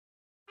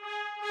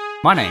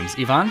My name's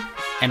Ivan,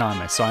 and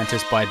I'm a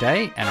scientist by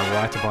day and a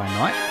writer by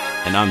night.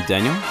 And I'm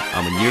Daniel.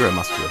 I'm a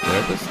neuromuscular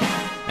therapist,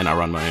 and I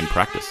run my own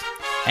practice.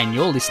 And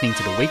you're listening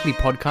to the weekly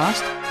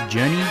podcast,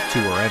 Journey to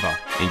Wherever.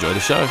 Enjoy the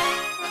show.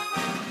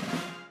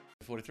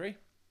 43.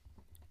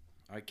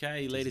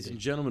 Okay, ladies and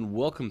gentlemen,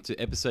 welcome to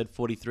episode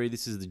 43.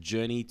 This is the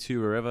Journey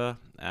to Wherever.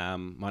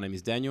 My name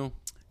is Daniel.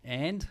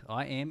 And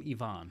I am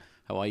Ivan.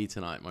 How are you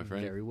tonight, my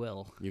friend? Very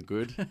well. You're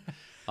good?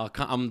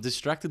 I'm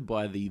distracted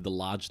by the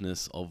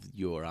largeness of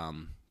your...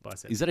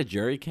 Bicep. Is that a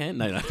jerry can?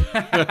 No.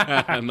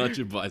 Not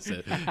your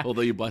bicep.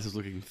 Although your bicep's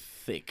looking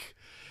thick.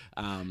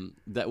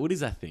 What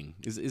is that thing?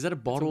 Is that a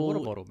bottle? It's a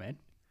water bottle, man.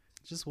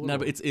 It's just water. No,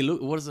 but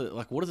what is it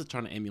like? What is it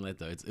trying to emulate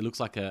though? It looks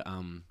like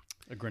a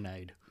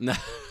grenade. No.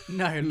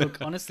 No, look,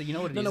 honestly, you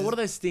know what it is? No. What are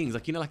those things?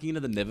 Like the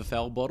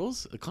Neverfail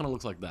bottles. It kind of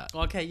looks like that.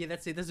 Okay, yeah,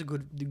 that's it. That's a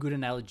good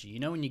analogy. You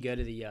know when you go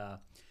to the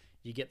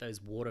you get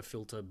those water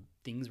filter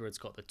things where it's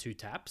got the two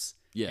taps.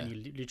 Yeah. And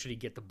you literally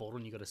get the bottle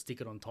and you got to stick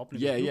it on top.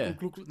 And Yeah.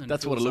 and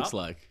That's what it looks up.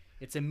 like.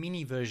 It's a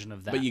mini version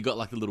of that. But you got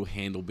like the little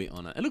handle bit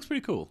on it. It looks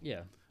pretty cool.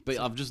 Yeah. But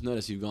I've just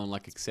noticed you've gone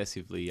like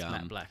excessively.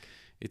 Matte black.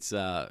 It's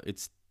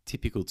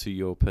typical to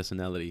your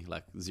personality,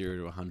 like 0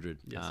 to 100.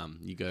 Yes.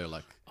 You go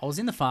like. I was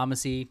in the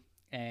pharmacy,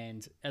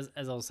 and as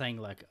I was saying,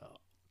 like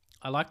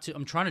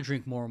I'm trying to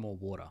drink more and more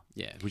water.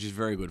 Yeah, which is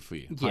very good for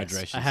you. Yes,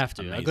 Hydration. I have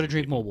to. I've got to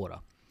drink more water.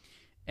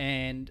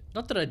 And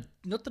not that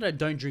I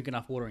don't drink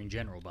enough water in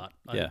general, but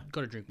I've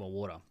got to drink more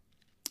water.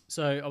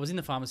 So I was in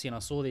the pharmacy and I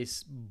saw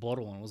this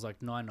bottle and it was like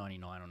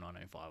 $9.99 or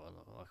 $9.95. I was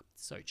like,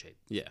 so cheap.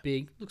 Yeah.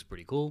 Big, looks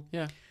pretty cool.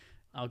 Yeah.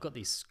 I've got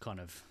this kind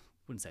of,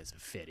 wouldn't say it's a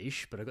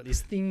fetish, but I've got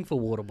this thing for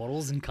water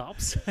bottles and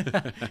cups.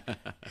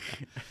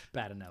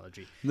 Bad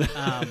analogy.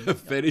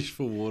 Fetish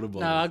for water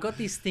bottles. No, I got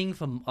this thing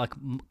for like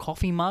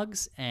coffee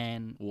mugs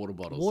and water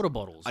bottles. Water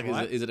bottles, like,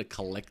 right? Is it a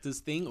collector's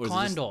thing, or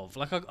Kind of.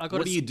 Like I got.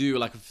 What do you do?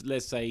 Like,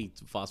 let's say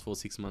fast forward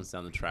 6 months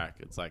down the track,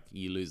 it's like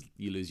you lose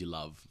your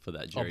love for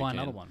that jerry I'll buy can.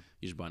 another one.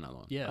 You should buy another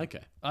one. Yeah. Okay.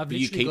 I've But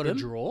you literally keep got them? a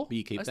drawer. But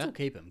you keep I still that?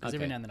 keep them because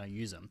every Okay. now and then I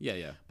use them.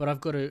 Yeah. But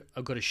I've got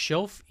a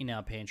shelf in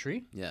our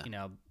pantry. Yeah. In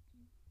our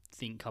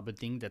cupboard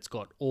thing that's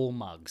got all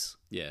mugs.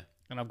 Yeah.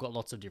 And I've got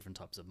lots of different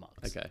types of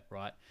mugs. Okay.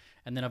 Right.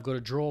 And then I've got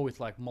a drawer with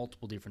like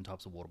multiple different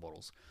types of water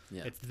bottles.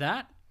 Yeah. It's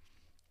that.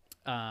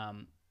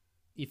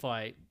 If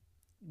I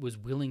was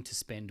willing to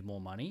spend more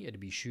money, it'd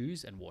be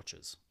shoes and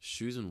watches.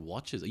 Shoes and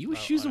watches. Are you a I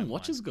shoes don't and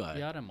watches mind. guy?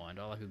 Yeah, I don't mind.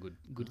 I like a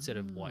good set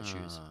of white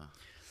shoes.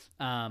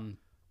 Ah.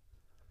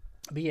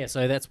 But yeah,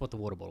 so that's what the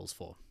water bottle's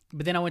for.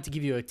 But then I went to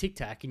give you a Tic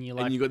Tac, and you're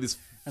like, And you got this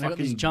and I got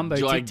this fucking jumbo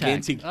Tic Tac.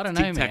 gigantic I don't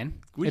know, Tic Tac. man.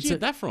 Where'd It's you a-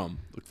 get that from?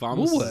 Like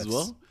pharmacists Woolworths as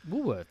well?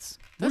 Woolworths.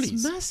 That's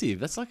Woolies. massive.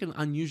 That's like an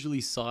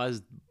unusually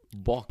sized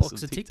box Box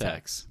of of Tic Tic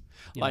Tacs. Tacs.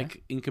 You know?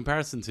 Like in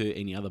comparison to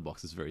any other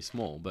box, it's very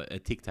small. But a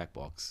Tic Tac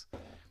box,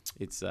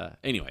 it's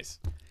anyways.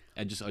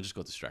 I just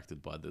got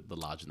distracted by the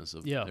largeness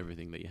of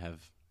everything that you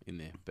have in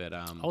there. But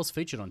I was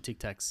featured on Tic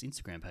Tac's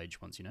Instagram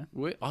page once, you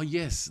know. oh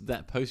yes,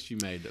 that post you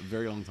made a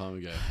very long time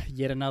ago.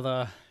 Yet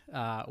another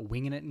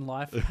winging it in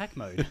life hack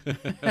mode.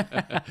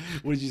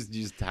 What did you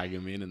just tag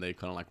them in and they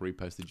kind of like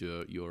reposted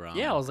your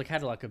Yeah, I was like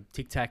had like a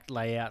Tic Tac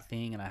layout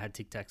thing, and I had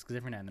Tic Tacs because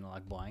every now and then I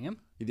like buying them.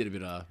 You did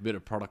a bit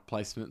of product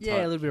placement.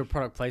 Yeah, a little bit of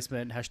product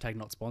placement. #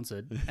 not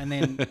sponsored. And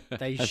then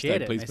they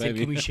shared it. please They said, baby.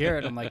 "Can we share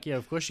it?" I'm like, "Yeah,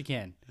 of course you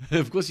can.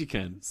 Of course you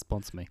can.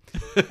 Sponsor me."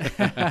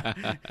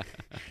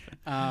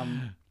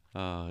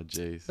 Oh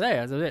jeez. So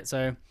yeah, that's it.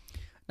 So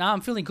now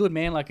I'm feeling good,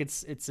 man. Like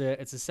it's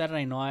a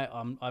Saturday night.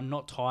 I'm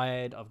not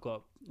tired. I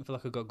feel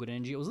like I've got good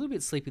energy. I was a little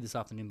bit sleepy this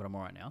afternoon, but I'm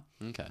all right now.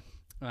 Okay.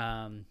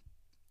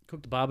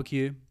 Cooked a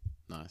barbecue.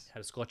 Nice.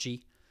 Had a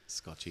scotchy.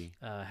 Scotchy.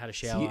 Had a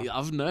shower. See,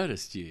 I've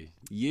noticed you.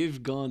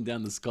 You've gone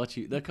down the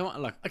scotchy. Come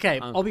on, like Okay,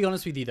 I'll be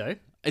honest with you though.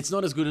 it's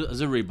not as good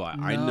as a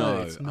ribeye. I No,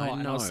 know. it's not. I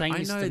And know. I was saying I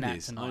this know to Nat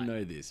this. tonight. I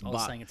know this. I was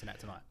But saying it to Nat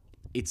tonight.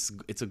 it's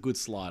a good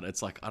slide.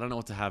 It's like I don't know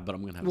what to have, but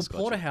I'm gonna have a Well, scotchy.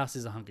 porterhouse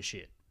is a hunk of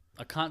shit.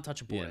 I can't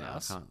touch a Yeah,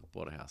 porterhouse. no, I can't.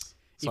 Porterhouse.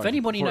 If Sorry,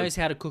 anybody for- knows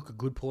how to cook a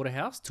good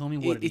porterhouse, tell me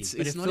what it is.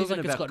 But it's it not feels even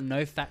like it's about- got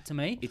no fat to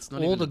me. It's not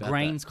all even the about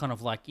grains kind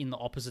of like in the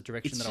opposite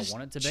direction It's that I just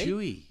want it to be.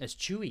 chewy. It's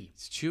chewy.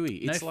 It's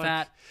chewy. No It's like,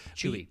 fat,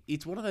 chewy.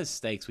 It's one of those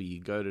steaks where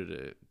you go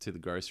to the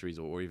groceries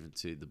or even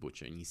to the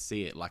butcher and you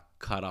see it like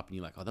cut up and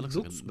you're like, oh, that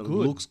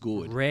looks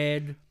good.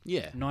 Red,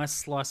 Yeah. nice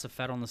slice of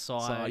fat on the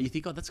side. So you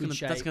think, oh, that's good gonna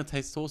shape.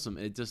 taste awesome.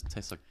 And it just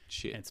tastes like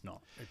shit. It's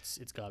not.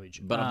 It's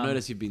garbage. But I've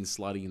noticed you've been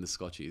sliding in the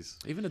scotchies,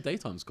 even a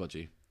daytime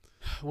scotchy.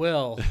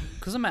 Well,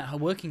 because I'm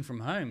working from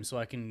home, so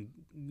it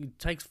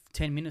takes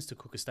 10 minutes to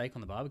cook a steak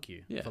on the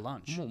barbecue Yeah. for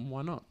lunch. Well,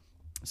 why not?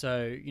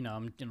 So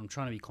I'm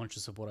trying to be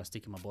conscious of what I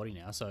stick in my body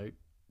now. So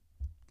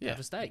Yeah.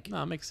 have a steak.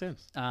 No, it makes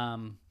sense.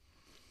 But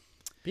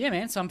yeah,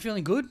 man. So I'm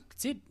feeling good.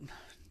 That's it.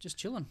 Just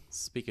chilling.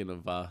 Speaking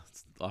of,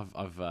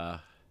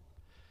 I've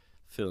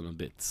feeling a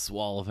bit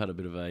swole. I've had a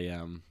bit of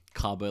a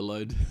carbo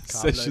load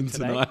session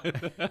today.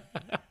 tonight.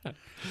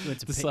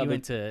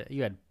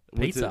 You had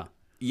pizza.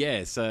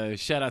 Yeah, so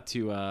shout out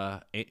to,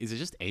 is it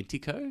just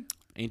Antico?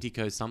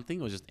 Antico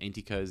something or just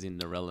Antico's in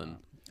Narellan?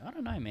 I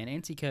don't know, man.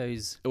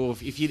 Antico's. Or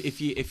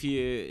if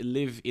you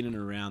live in and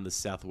around the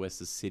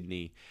southwest of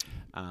Sydney,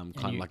 kind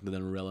of like the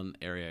Narellan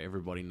area,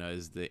 everybody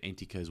knows the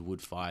Antico's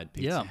Wood-Fired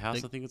Pizza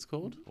House. I think it's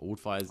called, or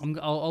Wood-Fired.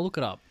 I'll look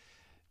it up.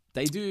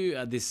 They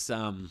do this.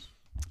 I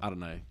don't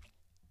know.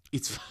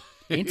 It's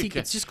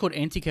It's just called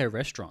Antico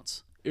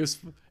Restaurants. It's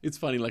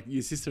funny. Like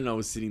your sister and I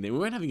was sitting there. We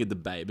weren't having a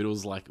debate, but it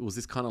was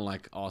this kind of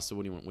like, oh, so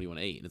what do you want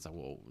to eat? And it's like,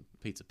 well,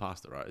 pizza,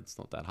 pasta, right? It's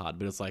not that hard.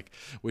 But it's like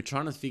we're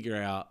trying to figure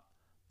out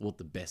what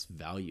the best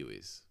value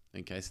is.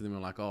 Okay, so then we're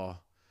like, oh,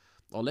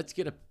 let's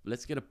get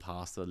a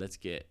pasta. Let's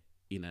get,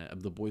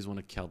 the boys want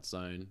a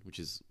calzone, which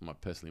is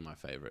personally my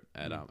favorite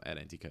at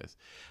Antico's.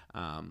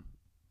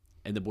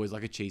 And the boys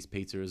like a cheese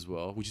pizza as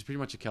well, which is pretty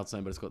much a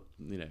calzone, but it's got,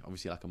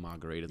 obviously like a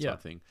margarita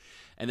type thing.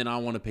 And then I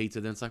want a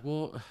pizza. Then it's like,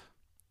 well,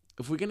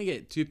 if we're going to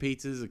get 2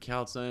 pizzas, a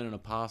calzone and a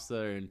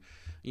pasta and,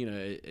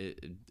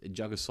 a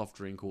jug of soft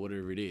drink or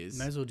whatever it is.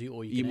 Might as well do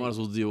all you can eat. You might as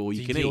well do all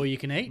you can eat. all you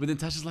can eat? But then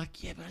Tasha's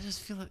like, yeah, but I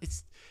just feel like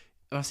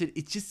I said,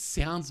 it just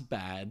sounds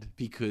bad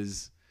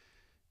because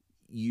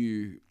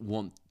you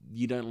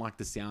don't like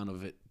the sound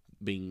of it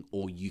being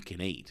all you can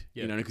eat,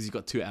 because you've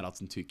got 2 adults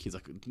and 2 kids.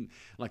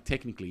 Like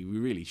technically, we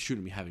really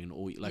shouldn't be having an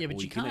all. Like,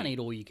 but you can't eat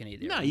all you can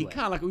eat. No, you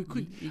can't. Like we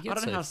could. I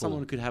don't know how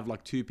someone could have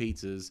like 2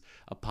 pizzas,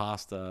 a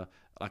pasta,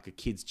 like a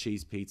kid's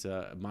cheese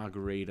pizza, a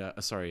margarita.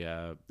 A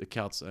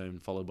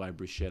calzone followed by a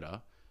bruschetta,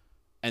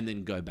 and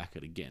then go back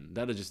it again.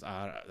 That are just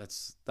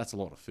that's a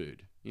lot of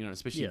food.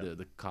 Especially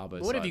the carbs.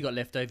 But what have you got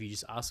left over? You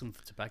just ask them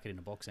to pack it in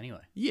a box anyway.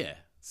 Yeah.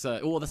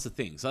 So, that's the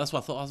thing. So that's why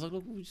I thought, I was like,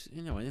 look,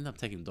 I ended up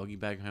taking a doggy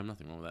bag home.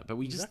 Nothing wrong with that. But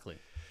we just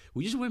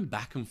went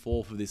back and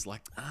forth with this,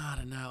 like, I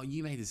don't know,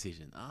 you made the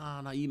decision.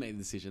 No, you made the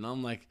decision.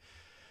 I'm like,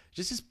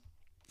 just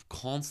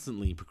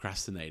constantly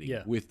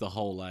procrastinating with the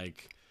whole,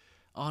 like,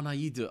 oh, no,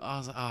 you do it. I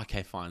was like, oh,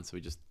 okay, fine. So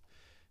we just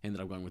ended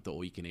up going with the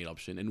all-you-can-eat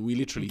option. And we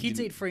literally kids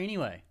eat free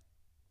anyway.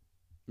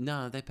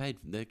 No,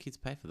 the kids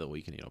pay for the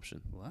all-you-can-eat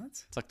option. What?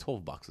 It's like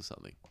 $12 or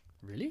something.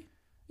 Really?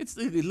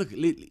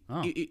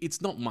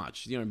 It's not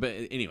much, but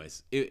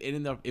anyways, it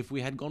ended up, if we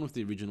had gone with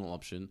the original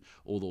option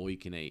or the all you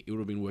can eat, it would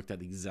have been worked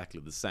out exactly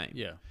the same.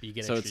 Yeah, you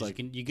get extras. It's like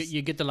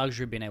you get the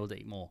luxury of being able to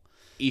eat more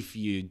if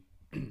you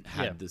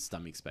had the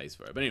stomach space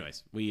for it. But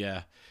anyways, we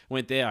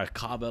went there. I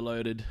carbo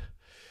loaded,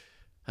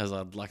 as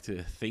I'd like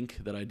to think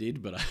that I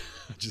did, but I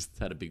just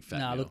had a big fat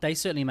meal. Look, they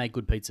certainly make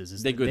good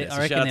pizzas. They're good. I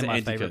reckon they're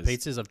my favorite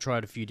pizzas. I've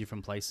tried a few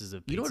different places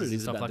of pizzas. You know what it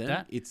is stuff about like them?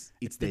 That. It's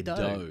their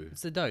dough.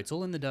 It's the dough. It's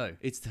all in the dough.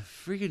 It's the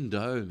friggin'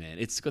 dough, man.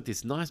 It's got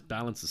this nice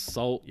balance of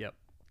salt. Yep.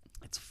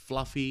 It's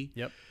fluffy.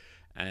 Yep.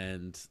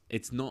 And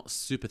it's not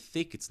super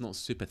thick. It's not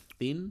super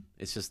thin.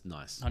 It's just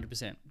nice.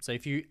 100%. So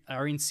if you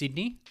are in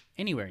Sydney,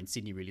 anywhere in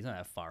Sydney really, it's not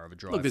that far of a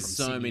drive. Look, there's from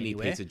so Sydney many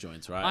anywhere. pizza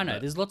joints, right? I know.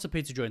 There's lots of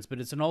pizza joints, but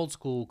it's an old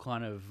school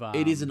kind of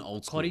it is an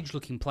old school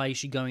cottage-looking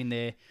place. You go in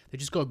there. They've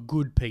just got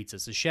good pizza.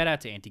 So shout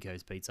out to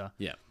Antico's Pizza.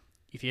 Yeah.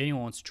 If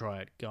anyone wants to try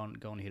it, go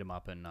on hit them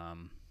up and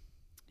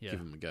give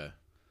them a go.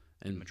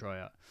 And try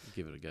out.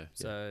 Give it a go.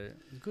 So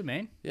good,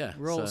 man. Yeah.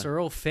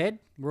 We're all fed.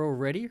 We're all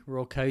ready. We're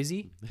all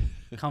cozy,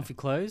 comfy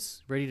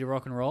clothes, ready to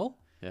rock and roll.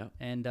 Yeah.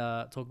 And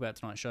talk about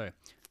tonight's show.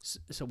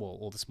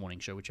 Or this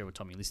morning's show, whichever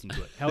time you're listening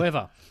to it.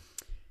 However,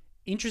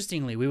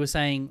 interestingly, we were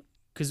saying,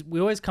 because we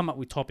always come up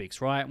with topics,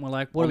 right? And we're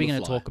like, what are we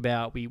going to talk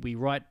about? We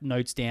write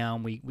notes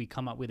down. We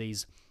come up with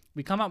these.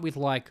 We come up with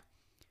like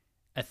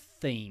a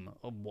theme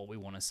of what we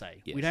want to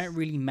say. Yes. We don't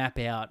really map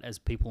out, as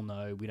people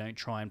know. We don't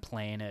try and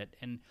plan it.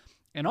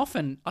 And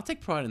often, I take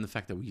pride in the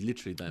fact that we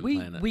literally don't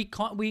plan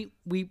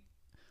it.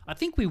 I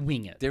think we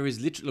wing it. There is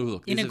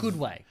literally in a good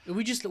way.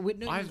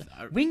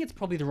 Wing it's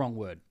probably the wrong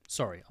word.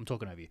 Sorry, I'm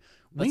talking over you.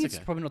 Wing it's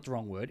probably not the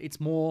wrong word.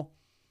 It's more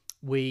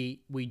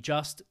we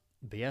just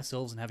be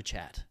ourselves and have a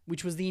chat,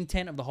 which was the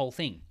intent of the whole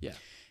thing. Yeah.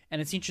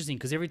 And it's interesting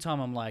because every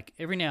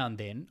now and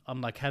then,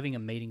 I'm like having a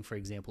meeting, for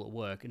example, at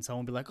work, and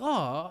someone will be like,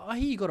 "Oh, I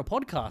hear you got a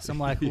podcast." I'm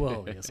like,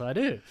 "Well, yes, I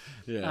do."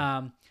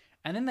 Yeah.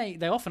 And then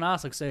they often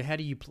ask, like, "So how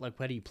do you plan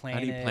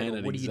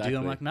it? What do you do?"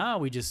 I'm like, "No,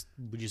 we just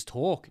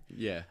talk."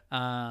 Yeah.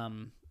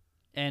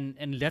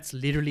 And that's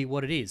literally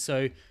what it is.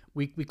 So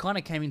we kind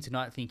of came in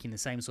tonight thinking the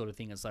same sort of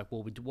thing. It's like,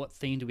 well, what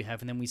theme do we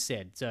have? And then we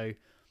said, so do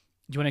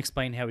you want to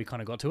explain how we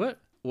kind of got to it?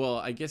 Well,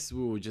 I guess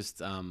we were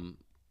just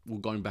we're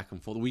going back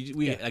and forth.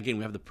 Again,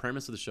 we have the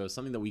premise of the show,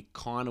 something that we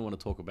kind of want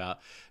to talk about,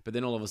 but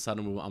then all of a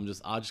sudden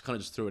I just kind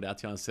of threw it out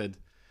to you and said,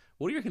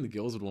 what do you reckon the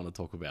girls would want to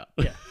talk about?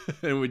 Yeah.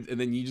 and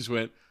then you just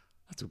went,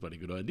 that's a bloody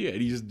good idea.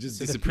 And you just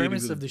so the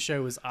premise of the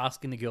show was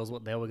asking the girls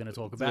what they were going to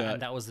talk about,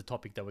 and that was the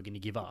topic they were going to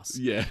give us.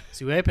 Yeah.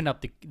 So we opened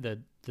up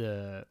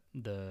the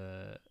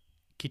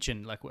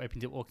kitchen, like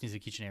walked into the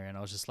kitchen area, and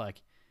I was just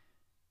like,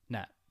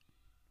 Nat,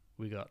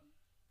 we got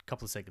a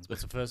couple of seconds.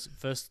 What's the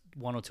first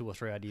 1 or 2 or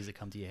 3 ideas that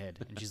come to your head?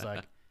 And she's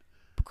like,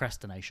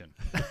 procrastination.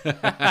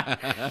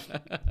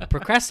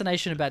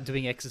 Procrastination about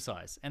doing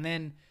exercise. And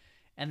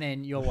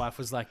then your wife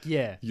was like,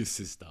 yeah. Your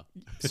sister.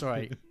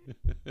 Sorry.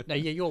 No,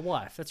 yeah, your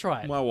wife. That's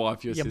right. My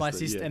wife, your sister. Yeah, my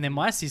sister. Yeah. And then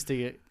my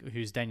sister,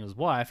 who's Daniel's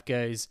wife,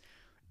 goes,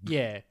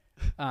 yeah.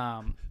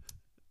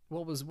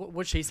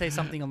 What she say?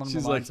 Something along the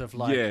lines of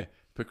like... Yeah,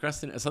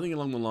 Procrastinate something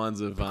along the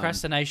lines of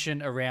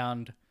procrastination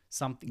around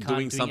something,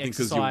 doing something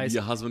because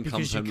your husband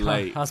comes home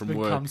late from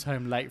work. Comes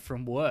home late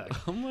from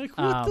work. I'm like,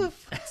 what the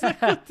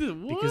fuck?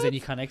 Because then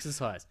you can't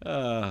exercise.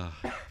 Uh,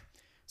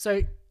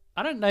 So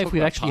I don't know if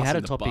we've actually had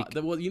a topic.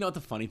 Well, you know what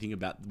the funny thing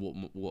about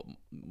what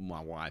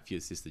my wife, your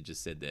sister,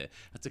 just said there?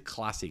 That's a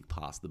classic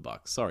pass the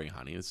buck. Sorry,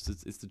 honey, it's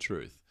the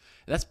truth.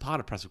 That's part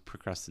of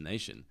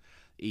procrastination,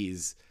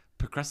 is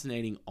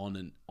procrastinating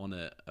on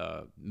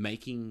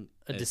making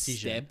a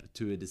decision, step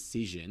to a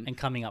decision, and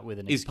coming up with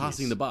an is excuse.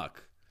 passing the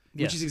buck.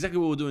 Yeah. Which is exactly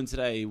what we're doing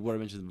today, what I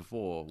mentioned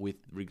before, with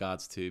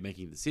regards to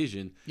making a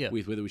decision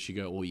with whether we should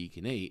go all you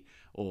can eat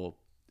or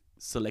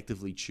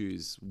selectively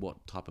choose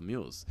what type of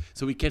meals.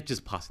 So we kept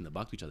just passing the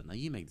buck to each other. No,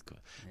 you make the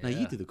course. No,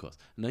 you do the course.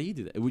 No, you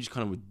do that. We just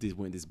kind of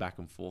went this back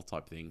and forth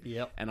type thing.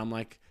 Yep. And I'm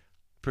like,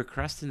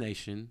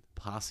 procrastination,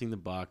 passing the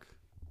buck,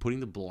 putting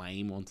the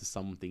blame onto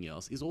something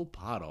else is all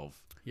part of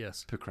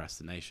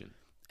procrastination.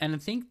 And I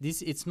think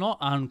it's not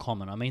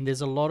uncommon. I mean,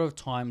 there's a lot of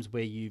times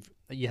where you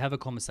have a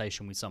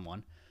conversation with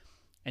someone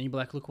and you'll be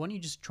like, look, why don't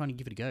you just try to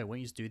give it a go? Why don't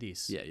you just do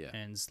this? Yeah, yeah.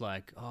 And it's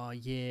like, oh,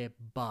 yeah,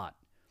 but.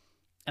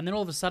 And then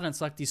all of a sudden,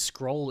 it's like this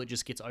scroll that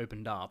just gets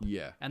opened up.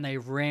 Yeah. And they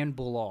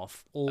ramble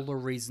off all the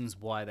reasons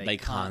why they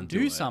can't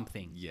do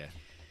something. Yeah.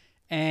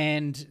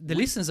 And the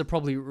listeners are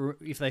probably,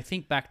 if they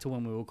think back to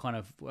when we were kind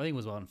of, I think it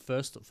was on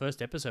first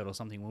episode or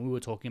something, when we were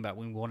talking about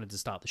when we wanted to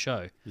start the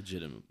show.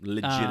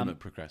 Legitimate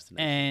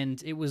procrastination.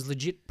 And it was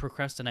legit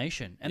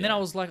procrastination. And then I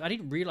was like, I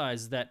didn't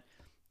realize that.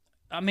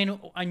 I mean,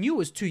 I knew it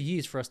was 2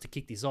 years for us to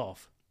kick this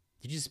off.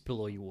 Did you spill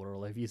all your water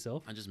all over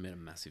yourself? I just made a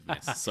massive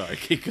mess. Sorry,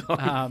 keep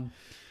going.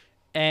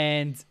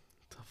 And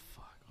the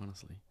fuck,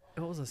 honestly.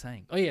 What was I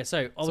saying? Oh yeah,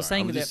 so I was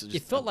saying that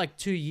it felt like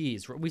 2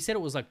 years. We said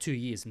it was like 2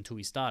 years until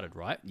we started,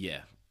 right?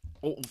 Yeah.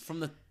 From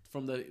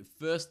the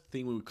first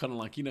thing, we were kind of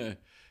like, you know,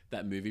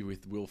 that movie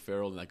with Will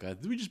Ferrell and that guy.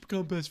 Did we just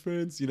become best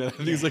friends? You know,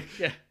 and he's like,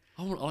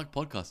 I like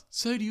podcasts.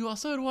 So do you.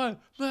 So do I.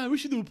 Man, we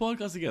should do a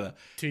podcast together.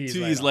 2 years. 2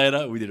 years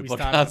later, we did a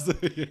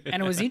podcast.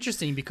 And it was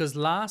interesting because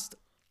last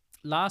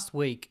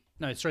week,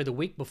 the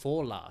week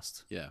before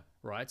last. Yeah.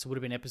 Right, so it would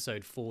have been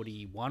episode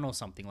 41 or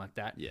something like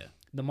that. Yeah.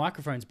 The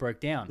microphones broke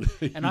down.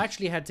 And I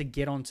actually had to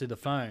get onto the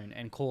phone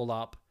and call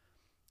up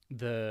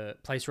the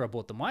place where I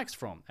bought the mics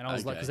from. And I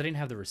was like, because I didn't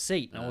have the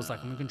receipt. And I was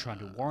like, I'm going to try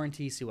and do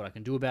warranty, see what I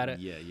can do about it.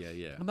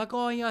 Yeah. I'm like,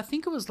 oh, yeah, I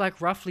think it was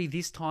like roughly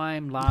this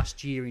time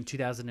last year in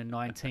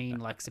 2019,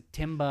 like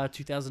September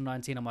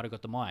 2019, I might have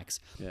got the mics.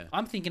 Yeah.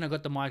 I'm thinking I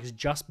got the mics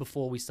just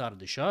before we started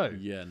the show.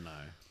 Yeah, no.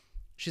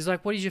 She's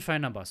like, what is your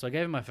phone number? So I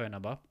gave her my phone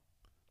number.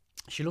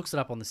 She looks it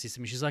up on the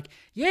system and she's like,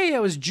 yeah,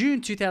 it was June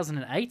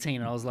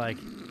 2018. And I was like,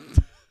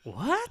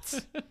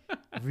 what?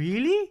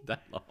 Really?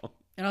 That long?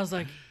 And I was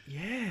like,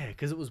 yeah,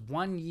 because it was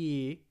 1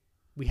 year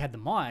we had the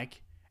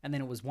mic and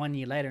then it was 1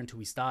 year later until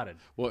we started.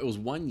 Well, it was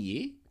 1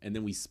 year and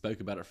then we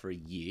spoke about it for a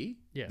year.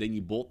 Yeah. Then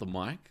you bought the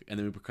mic and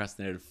then we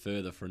procrastinated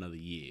further for another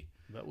year.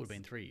 That would have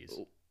been 3 years.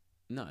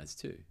 No, it's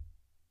 2.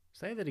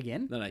 Say that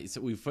again? No.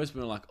 So we first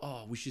went like,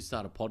 oh, we should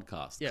start a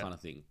podcast kind of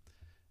thing.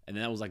 And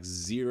then that was like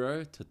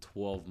 0 to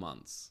 12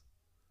 months.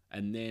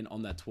 And then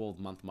on that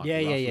 12-month mark,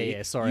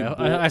 yeah. Sorry,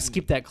 I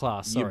skipped that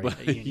class. Sorry,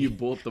 you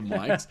bought the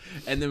mics,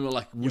 and then we're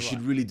like, we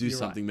should really do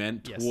something,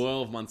 man. Yes.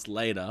 12 months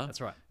later,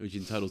 that's right. Which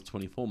in total is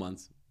 24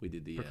 months. We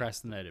did the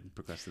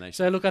procrastination.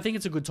 So look, I think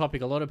it's a good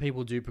topic. A lot of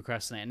people do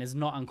procrastinate, and it's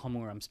not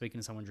uncommon where I'm speaking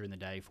to someone during the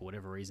day for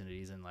whatever reason it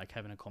is, and like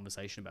having a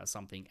conversation about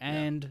something,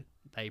 and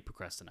they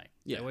procrastinate.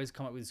 They always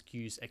come up with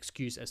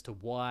excuse as to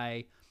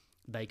why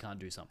they can't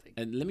do something.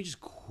 And let me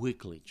just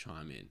quickly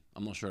chime in.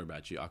 I'm not sure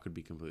about you. I could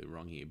be completely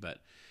wrong here, but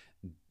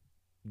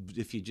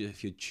if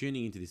you're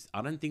tuning into this,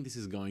 I don't think this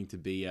is going to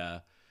be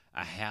a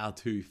how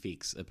to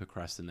fix a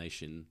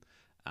procrastination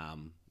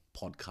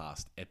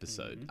podcast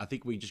episode. Mm-hmm. I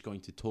think we're just going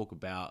to talk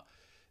about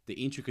the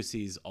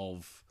intricacies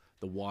of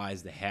the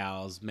whys, the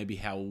hows, maybe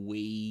how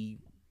we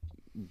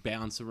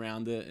bounce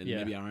around it, and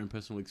maybe our own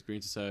personal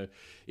experiences. So,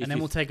 and then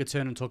we'll take a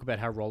turn and talk about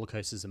how roller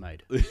coasters are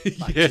made.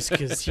 Just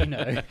because,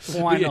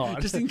 why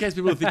not? Just in case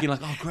people are thinking like,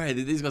 oh, great,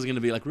 these guys are going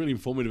to be like really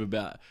informative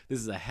about this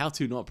is a how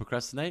to not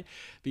procrastinate,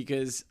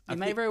 because it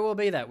may very well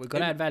be that we've got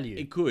to add value.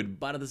 It could,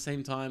 but at the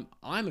same time,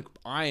 I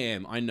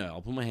know,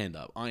 I'll put my hand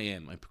up. I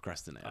am a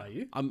procrastinator. Are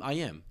you? I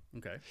am.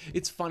 Okay.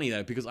 It's funny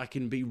though, because I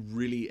can be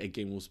really,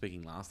 again, we were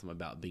speaking last time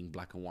about being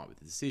black and white with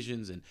the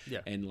decisions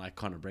and like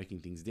kind of breaking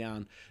things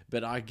down.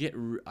 But I get,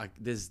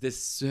 there's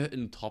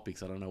certain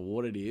topics, I don't know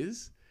what it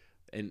is.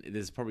 And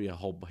there's probably a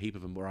whole heap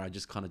of them where I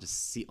just kind of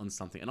just sit on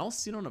something and I'll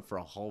sit on it for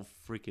a whole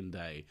freaking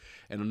day.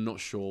 And I'm not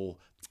sure,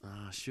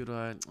 should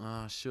I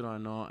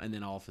not? And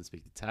then I often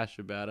speak to Tash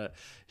about it.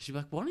 She's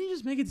like, why don't you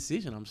just make a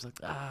decision? I'm just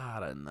like, I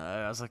don't know.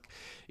 I was like,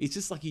 it's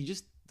just like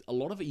a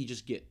lot of it, you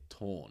just get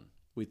torn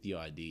with the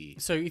idea.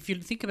 So if you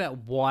think about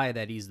why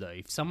that is though,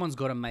 if someone's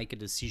got to make a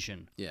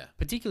decision,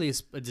 particularly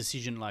a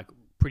decision like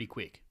pretty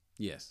quick.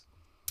 Yes.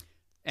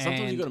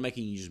 Sometimes you got to make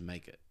it and you just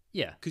make it.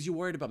 Yeah. Because you're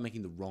worried about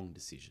making the wrong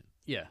decision.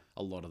 Yeah.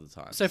 A lot of the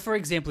time. So for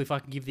example, if I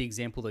can give the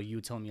example that you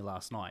were telling me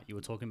last night, you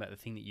were talking about the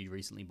thing that you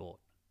recently bought.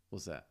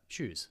 What's that?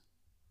 Shoes.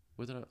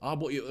 What did I?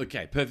 Oh,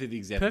 okay. Perfect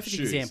example. Perfect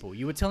Shoes. example.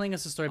 You were telling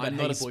us a story about I'm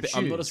how not, you bought shoes,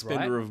 I'm not a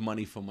spender right? of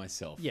money for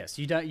myself. Yes,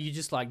 you don't. You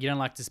just like you don't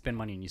like to spend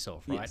money on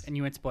yourself, right? Yes. And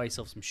you went to buy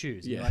yourself some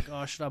shoes. And Yeah. You're like,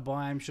 oh, should I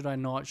buy them? Should I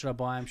not? Should I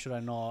buy them? Should I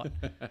not?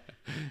 And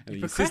then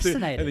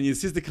procrastinated. and then your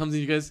sister comes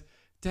in and goes,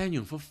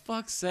 Daniel, for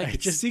fuck's sake,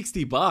 it's Just-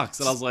 $60.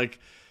 And I was like,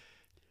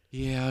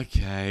 yeah,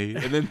 okay.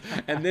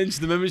 And then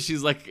the moment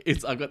she's like,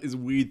 I've got this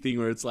weird thing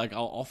where it's like,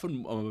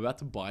 I'm about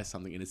to buy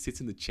something and it sits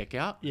in the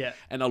checkout. Yeah.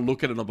 And I'll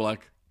look at it and I'll be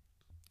like,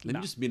 let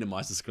me just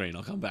minimize the screen.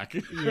 I'll come back.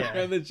 Yeah.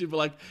 And then she'd be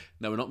like,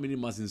 no, we're not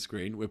minimizing the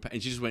screen.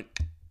 And she just went,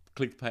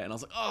 click pay. And I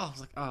was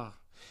like,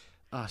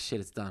 oh shit,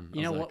 it's done. You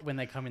I know was what? like, When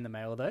they come in the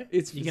mail, though,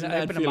 It's you're a gonna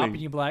mad open them up feeling.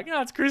 and you're like,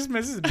 oh, it's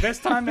Christmas. This is the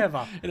best time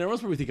ever. and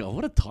everyone's probably thinking, oh,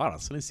 what a tight.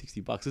 It's only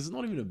 $60. It's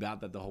not even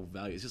about that, the whole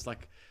value. It's just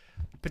like,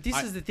 But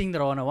this is the thing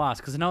that I want to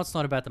ask because I know it's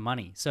not about the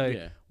money. So,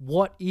 Yeah.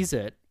 what is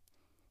it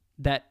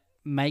that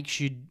makes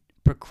you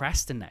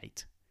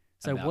procrastinate?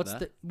 So, About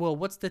that?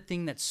 what's the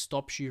thing that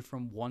stops you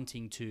from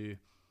wanting to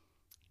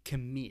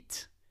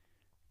commit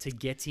to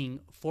getting,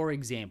 for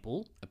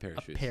example, a pair of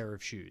a shoes. pair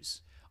of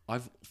shoes?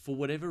 For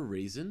whatever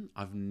reason,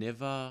 I've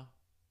never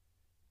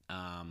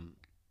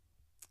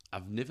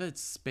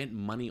spent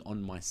money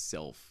on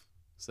myself,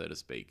 so to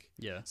speak.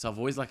 Yeah. So I've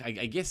always I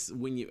guess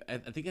I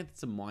think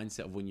it's a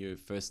mindset of when you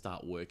first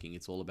start working,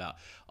 it's all about,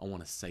 I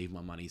want to save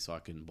my money so I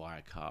can buy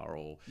a car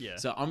Yeah.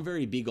 So I'm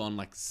very big on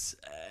like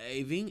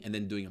saving and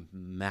then doing a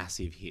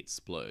massive hit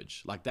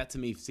splurge. Like that to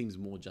me seems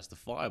more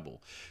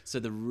justifiable. So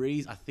the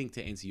reason, I think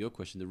to answer your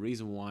question, the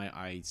reason why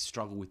I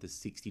struggle with the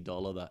 $60,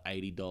 the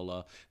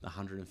 $80, the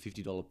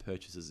 $150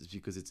 purchases is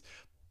because it's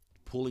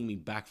pulling me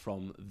back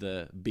from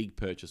the big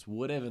purchase,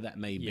 whatever that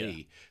may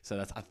be. So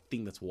I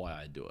think that's why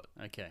I do it.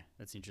 Okay,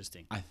 that's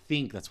interesting. I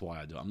think that's why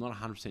I do it. I'm not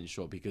 100%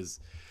 sure because,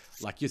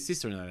 like your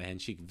sister, on the other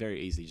hand, she could very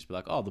easily just be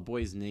like, oh, the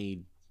boys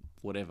need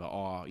whatever.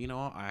 Oh, you know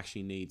what? I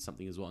actually need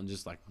something as well. And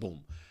just like,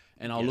 boom.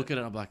 And I'll look at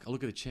it, I'll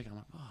look at the check, and I'm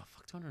like, oh,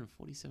 fuck,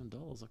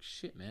 $247. Like,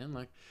 shit, man.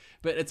 Like,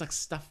 but it's like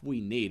stuff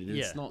we need. And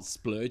it's not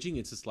splurging.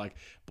 It's just like,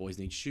 boys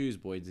need shoes.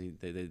 Boys need,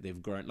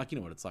 they've grown. Like, you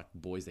know what it's like?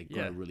 Boys, they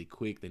grow really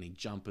quick. They need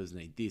jumpers. They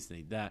need this. They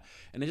need that.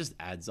 And it just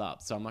adds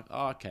up. So I'm like,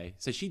 oh, okay.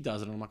 So she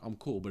does it. And I'm like, I'm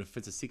cool. But if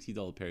it's a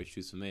 $60 pair of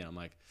shoes for me, I'm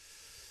like,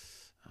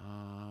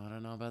 I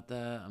don't know about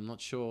that. I'm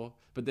not sure.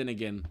 But then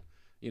again,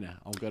 you know,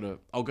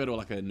 I'll go to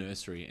like a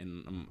nursery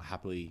and I'm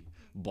happily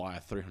buy a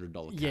 $300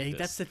 cactus. Yeah,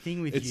 that's the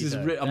thing with it's you.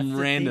 just Though. I'm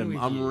random.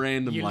 I'm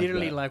random. You're like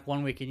literally that. like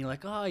one week and you're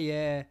like, oh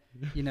yeah,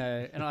 you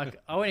know, and I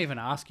won't even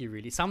ask you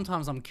really.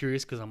 Sometimes I'm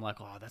curious because I'm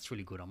like, oh, that's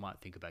really good. I might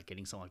think about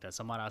getting something like that.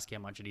 So I might ask you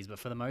how much it is. But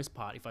for the most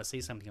part, if I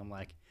see something, I'm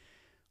like,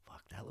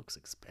 fuck, that looks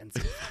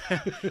expensive.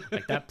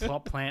 Like that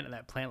plot plant and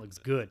that plant looks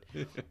good.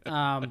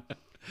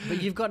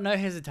 But you've got no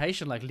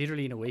hesitation, like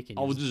literally in a weekend.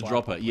 I will just buy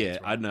drop plot it. Yeah,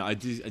 plants, right? I know. I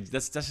do.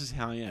 That's just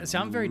how I am. So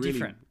I'm very really-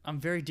 different. I'm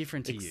very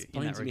different to you in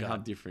Explain that to me how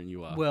regard. different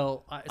you are.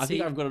 Well, I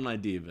think I've got an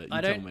idea, but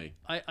you tell me.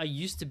 I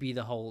used to be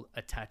the whole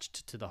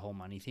attached to the whole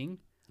money thing,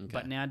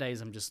 but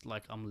nowadays I'm just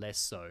like I'm less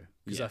so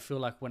because Yeah. I feel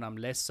like when I'm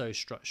less so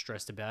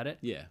stressed about it,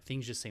 Yeah.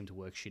 things just seem to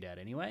work shit out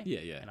anyway. Yeah,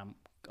 yeah. And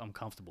I'm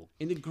comfortable.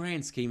 In the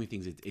grand scheme of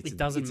things, It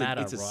doesn't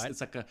matter, it's right?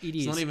 It's like a. It It's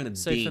is. not even a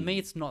So ding. for me,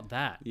 it's not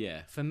that.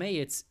 Yeah. For me,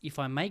 it's if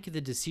I make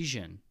the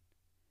decision,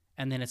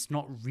 and then it's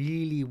not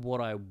really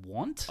what I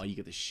want. Oh, you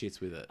get the shits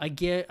with it. I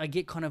get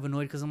kind of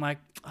annoyed because I'm like,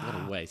 What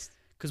a waste.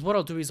 because what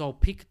I'll do is I'll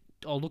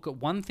look at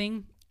one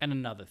thing and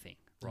another thing,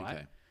 right?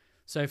 Okay.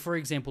 So for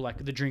example,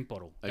 like the drink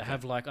bottle, they Okay.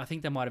 have like, I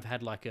think they might have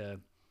had like a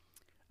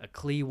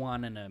clear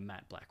one and a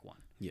matte black one.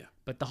 Yeah.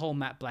 But the whole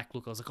matte black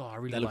look, I was like, oh, I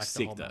really That like looks the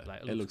sick, whole matte though.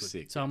 black. It looks good.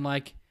 sick, So I'm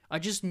like, I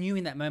just knew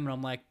in that moment,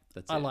 I'm like,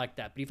 That's I it. like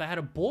that. But if I had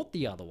have bought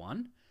the other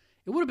one,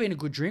 it would have been a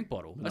good drink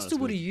bottle. I it's still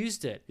would good. have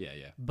used it. Yeah,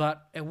 yeah.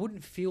 But it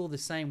wouldn't feel the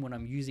same when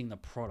I'm using the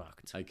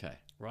product, Okay.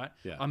 right?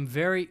 Yeah. I'm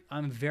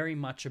very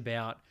much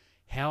about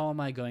how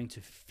am I going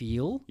to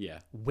feel Yeah.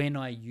 when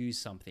I use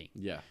something.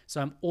 Yeah. So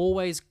I'm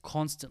always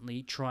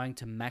constantly trying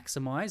to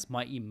maximize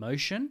my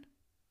emotion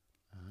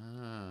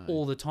Ah.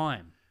 all the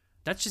time.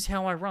 That's just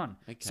how I run.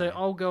 So Okay.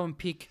 I'll go and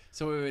pick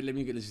So wait, let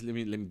me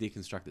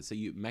deconstruct it. So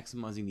you're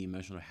maximizing the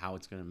emotion of how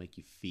it's going to make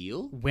you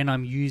feel. when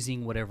I'm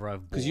using whatever I've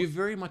bought. Because you're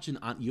very much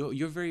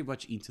you're very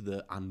much into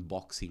the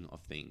unboxing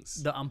of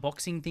things, The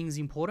unboxing thing's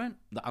important.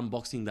 the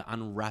unboxing, the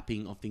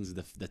unwrapping of things,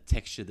 the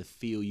texture, the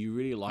feel. You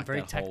really like Very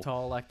that whole,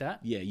 tactile like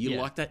that. yeah. You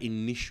like that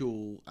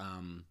initial,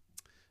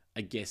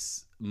 I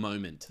guess,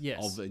 moment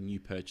Yes. of a new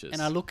purchase.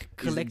 And I look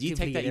collectively Do you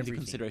take that at into everything.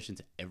 consideration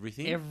to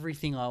everything?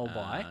 Everything I'll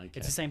buy. okay.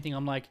 It's the same thing.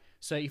 I'm like,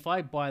 so if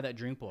I buy that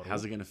drink bottle,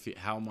 How's it going to fit?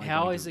 How am I?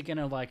 how going is to it going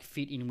to like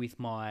fit in with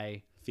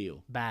my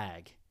feel?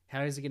 bag?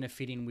 How is it going to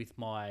fit in with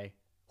my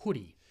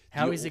hoodie?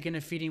 How you is it going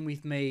to fit in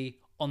with me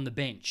on the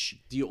bench?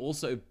 Do you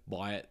also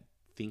buy it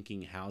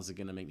thinking how's it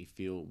going to make me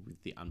feel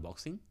with the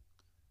unboxing?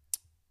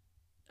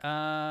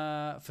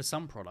 For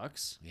some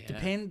products, Yeah.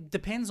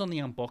 depends on the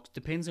unbox.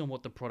 Depends on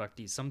what the product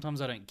is.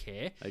 Sometimes I don't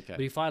care. Okay.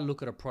 But if I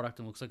look at a product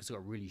and it looks like it's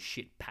got really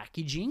shit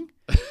packaging,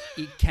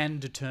 it can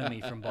deter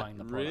me from buying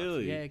the product.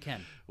 Really? Yeah, it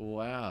can.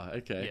 Wow.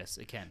 Okay. Yes,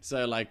 it can.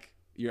 So like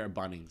you're at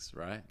Bunnings,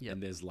 right? Yep.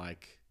 And there's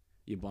like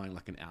you're buying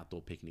like an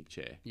outdoor picnic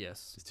chair.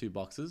 Yes. There's 2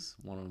 boxes.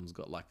 One of them's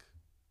got like,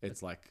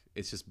 it's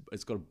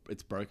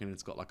broken.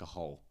 It's got like a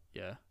hole.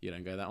 Yeah. You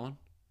don't go that one?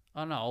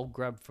 Oh no, I'll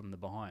grab from the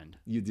behind.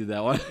 You did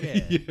that one?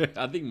 Yeah.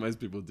 I think most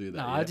people do that.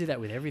 No, yeah. I do that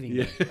with everything.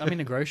 Yeah. I'm in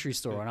a grocery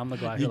store and I'm the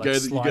guy who You like go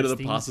slides to the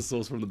things. pasta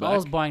sauce from the back. I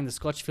was buying the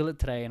Scotch fillet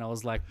today and I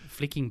was like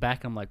flicking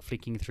back. I'm like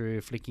flicking through,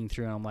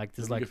 and I'm like,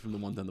 there's like from the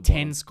one down the 10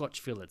 bottom.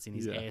 Scotch fillets in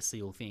his Yeah. air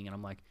seal thing. And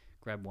I'm like,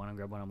 grab one.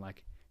 I'm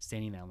like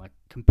standing there. I'm like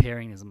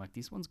comparing this. I'm like,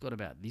 this one's got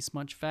about this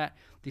much fat.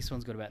 This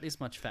one's got about this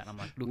much fat. And I'm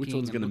like, looking. Which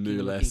one's going to looking,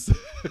 moo looking. less?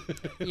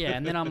 Yeah.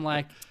 And then I'm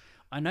like,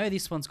 I know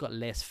this one's got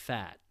less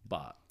fat.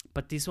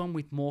 But this one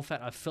with more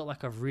fat, I felt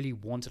like I really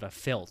wanted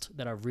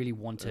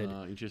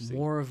interesting.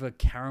 more of a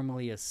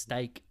caramelly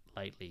steak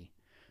lately.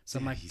 So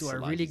I'm like, do I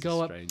really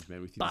go up? Strange,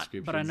 man, with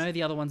But I know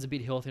the other one's a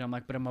bit healthier. I'm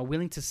like, but am I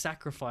willing to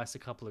sacrifice a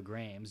couple of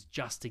grams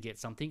just to get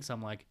something? So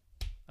I'm like,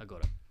 I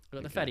got it. I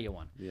got the fattier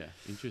one. Yeah,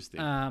 interesting.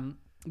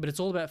 But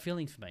it's all about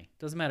feeling for me.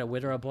 Doesn't matter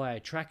whether I buy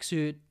a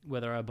tracksuit,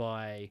 whether I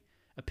buy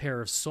a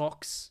pair of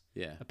socks,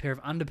 a pair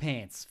of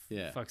underpants.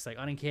 For fuck's sake,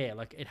 I don't care.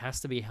 Like, it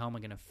has to be how am I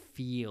going to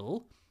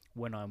feel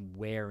when I'm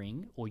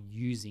wearing or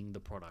using the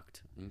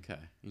product. Okay,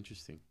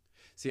 interesting.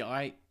 See,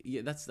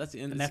 that's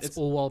and that's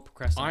all while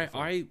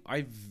procrastinating.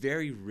 I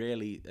very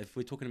rarely, if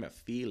we're talking about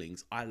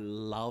feelings, I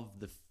love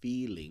the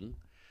feeling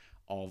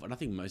of, and I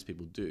think most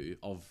people do,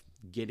 of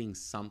getting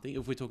something.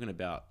 If we're talking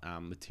about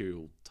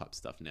material type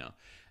stuff now,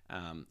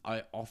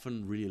 I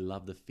often really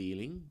love the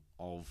feeling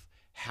of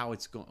how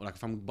it's going. Like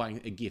if I'm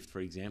buying a gift, for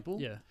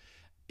example,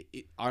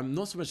 I'm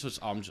not so much.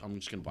 I'm just going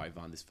to buy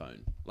Ivan this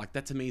phone. Like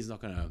that to me is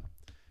not going to.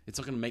 It's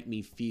not going to make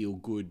me feel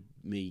good,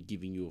 me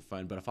giving you a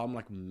phone. But if I'm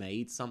like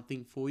made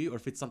something for you, or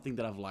if it's something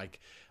that I've like,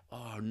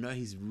 oh no,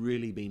 he's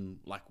really been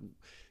like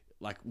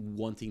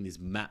wanting this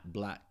matte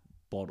black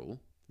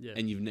bottle,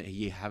 and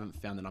you haven't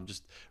found it. I've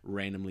just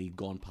randomly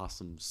gone past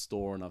some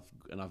store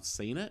and I've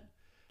seen it.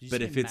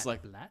 But if it's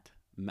like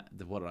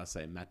what did I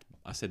say? Matte.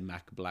 I said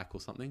Mac black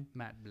or something.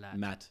 Matte black.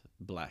 Matte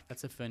black.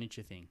 That's a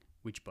furniture thing,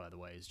 which by the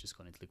way has just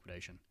gone into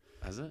liquidation.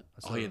 Has it?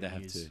 Oh yeah, they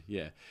have to.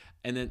 Yeah,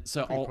 and then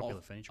so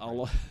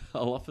I'll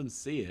often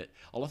see it.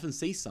 I'll often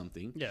see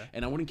something. Yeah.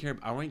 And I won't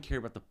care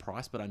about the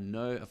price, but I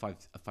know if I've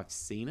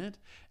seen it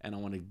and I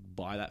want to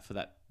buy that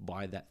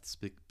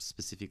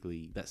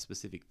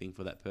specific thing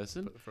for that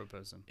person. For a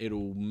person.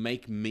 It'll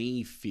make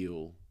me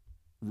feel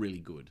really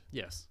good.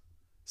 Yes.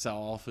 So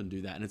I'll often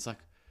do that, and it's like,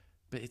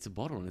 but it's a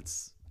bottle and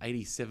it's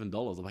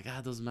 $87. I'm like,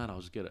 it doesn't matter. I'll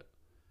just get it.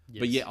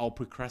 Yes. But yeah, I'll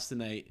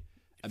procrastinate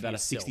about a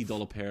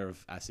 $60 pair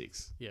of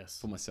Asics. Yes.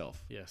 For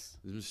myself. Yes.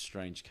 I'm a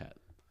strange cat.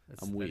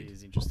 I'm weird. That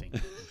is interesting.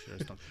 I'm sure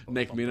it's not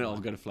Next minute, I'll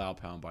go to Flower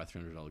Power and buy a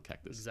 $300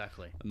 cactus.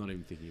 Exactly. I'm not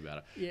even thinking about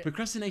it. Yeah.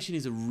 Procrastination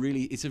is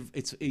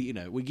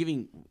we're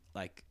giving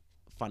like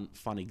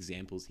fun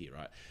examples here,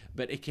 right?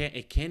 But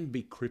it can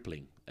be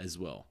crippling as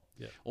well.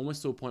 Yeah.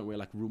 Almost to a point where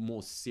like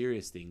more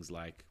serious things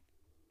like,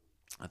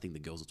 I think the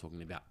girls are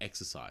talking about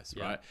exercise,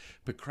 right?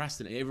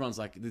 Procrastinate. Everyone's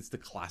like, it's the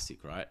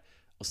classic, right?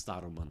 I'll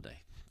start on Monday.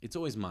 It's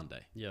always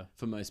Monday. Yeah.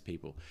 For most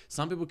people.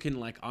 Some people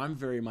can I'm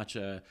very much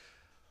to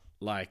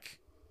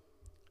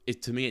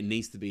me, it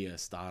needs to be a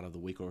start of the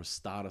week or a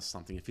start of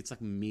something. If it's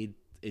like mid,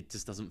 it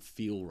just doesn't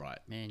feel right.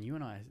 Man, you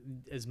and I,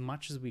 as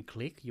much as we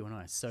click, you and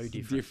I are so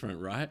different.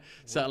 Different, right?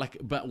 So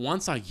but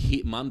once I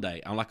hit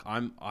Monday, I'm like,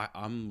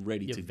 I'm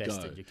ready to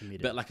vested, go. You're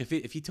committed. But like,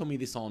 if you tell me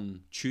this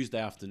on Tuesday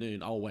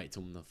afternoon, I'll wait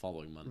till the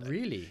following Monday.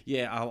 Really?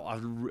 Yeah,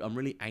 I'm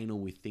really anal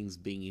with things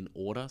being in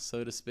order,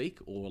 so to speak,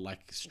 or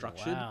like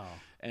structured. Wow.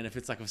 And if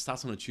it's like, if it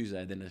starts on a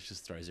Tuesday, then it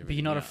just throws everything. But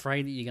you're not out.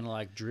 afraid that you're going to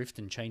like drift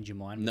and change your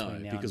mind? No,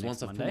 now because and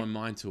once I've put my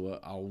mind to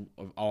it,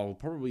 I'll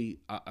probably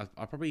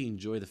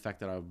enjoy the fact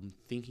that I'm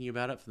thinking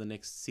about it for the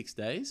next 6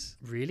 days.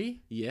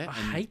 Really? Yeah. I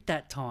hate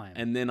that time.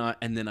 And then I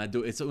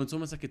do it. It's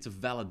almost like it's a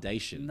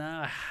validation. No,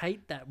 I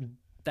hate that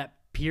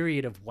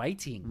period of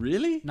waiting.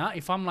 Really? No,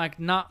 if I'm like,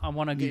 I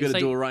want to go. You got to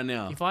do it right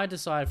now. If I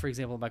decide, for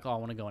example, like, I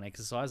want to go and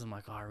exercise, I'm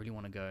like, I really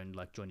want to go and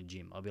like join a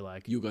gym. I'll be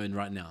like, you're going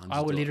right now.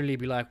 I would literally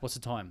be like, what's the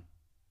time?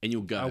 And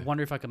you'll go. I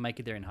wonder if I can make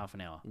it there in half an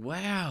hour.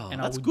 Wow,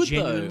 and that's I would good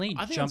genuinely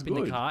though. jump in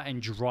the car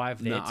and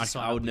drive there.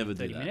 I would never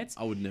do that. Minutes,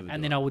 I would never.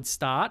 And then I would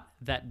start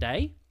that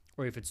day,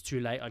 or if it's too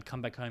late, I'd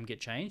come back home,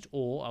 get changed,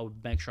 or I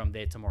would make sure I'm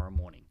there tomorrow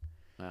morning.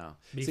 Wow.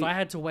 But if I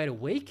had to wait a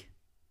week,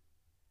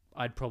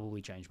 I'd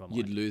probably change my mind.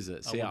 You'd lose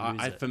it. See,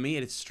 for me,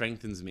 it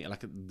strengthens me.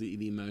 Like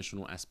the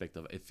emotional aspect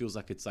of it. It feels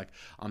like it's like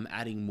I'm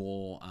adding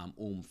more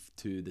oomph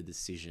to the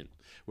decision.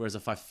 Whereas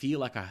if I feel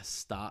like I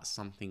start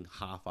something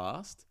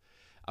half-assed,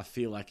 I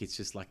feel like it's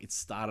just like it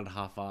started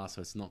half-assed,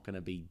 so it's not going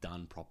to be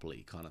done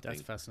properly, kind of thing.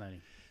 That's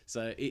fascinating.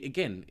 So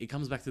it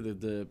comes back to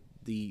the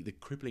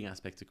crippling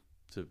aspect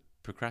to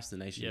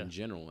procrastination in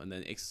general, and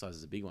then exercise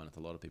is a big one with a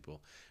lot of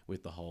people,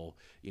 with the whole,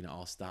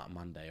 I'll start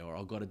Monday, or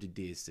I've got to do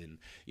this, and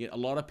a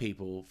lot of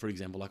people, for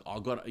example, like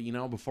I've got,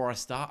 before I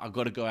start, I've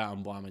got to go out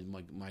and buy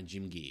my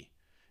gym gear.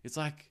 It's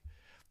like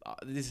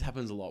this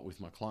happens a lot with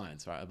my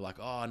clients, right? I'll be like,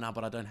 oh no,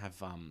 but I don't have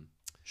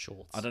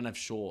shorts. I don't have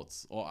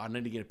shorts, or I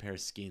need to get a pair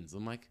of skins.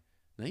 I'm like,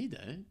 no, you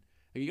don't.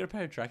 You got a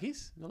pair of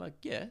trackies? And they're like,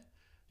 yeah.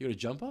 You got a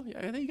jumper?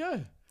 Yeah, there you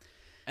go.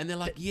 And they're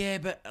like, yeah,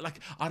 but like,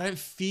 I don't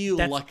feel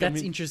like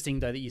that's interesting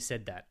though that you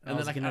said that. And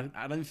they're like,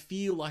 I don't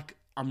feel like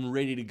I'm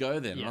ready to go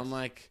then. Yes. And I'm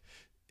like,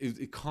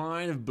 it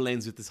kind of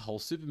blends with this whole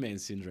Superman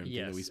syndrome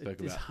thing that we spoke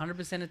about.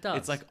 100% it does.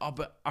 It's like, oh,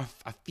 but I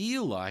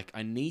feel like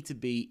I need to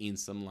be in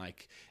some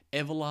like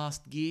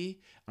Everlast gear,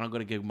 and I've got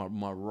to get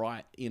my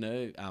right,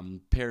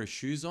 pair of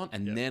shoes on,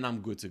 and then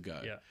I'm good to go.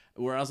 Yeah.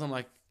 Whereas I'm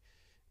like,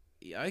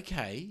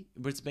 okay,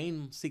 but it's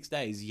been 6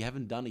 days. You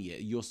haven't done it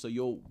yet.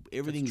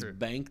 Everything's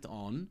banked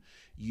on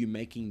you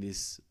making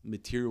this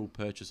material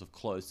purchase of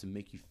clothes to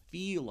make you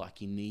feel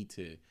like you need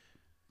to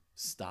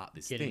start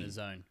this Get thing. in the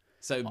zone.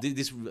 So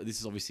this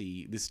is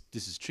obviously this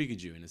has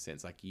triggered you in a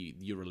sense. Like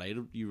you relate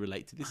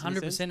to this.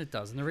 100% it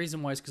does, and the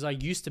reason why is because I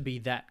used to be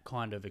that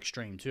kind of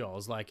extreme too. I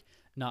was like,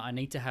 no, I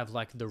need to have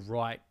like the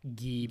right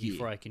gear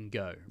before I can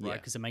go, right?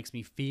 Because it makes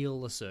me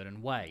feel a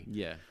certain way.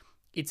 Yeah.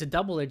 It's a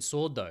double-edged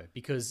sword though,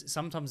 because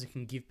sometimes it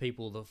can give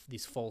people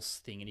this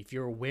false thing, and if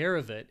you're aware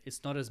of it,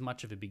 it's not as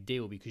much of a big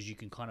deal because you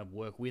can kind of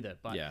work with it.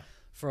 But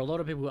for a lot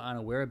of people who aren't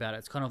aware about it,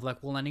 it's kind of like,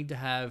 well, I need to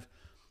have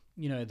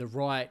the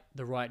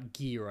right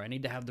gear, or I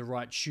need to have the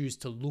right shoes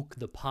to look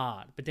the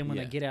part. But then when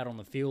they get out on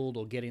the field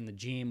or get in the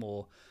gym,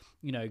 or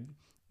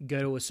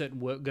go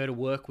to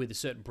work with a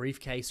certain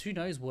briefcase, who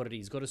knows what it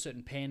is, got a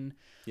certain pen.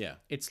 Yeah.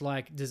 It's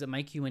like, does it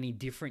make you any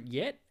different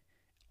yet?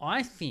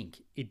 I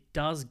think it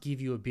does give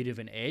you a bit of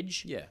an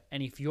edge. Yeah.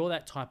 And if you're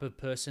that type of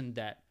person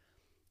that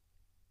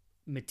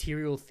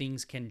material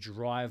things can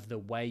drive the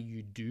way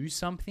you do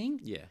something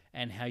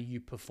and how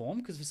you perform,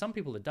 because for some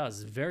people it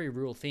does, it's a very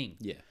real thing.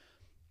 Yeah.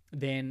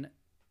 Then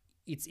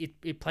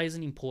it plays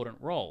an important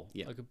role.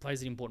 Yeah. Like it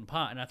plays an important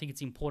part. And I think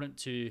it's important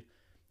to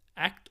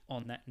act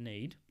on that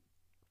need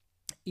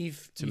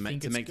to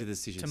make the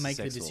decision.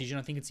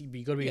 I think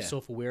you got to be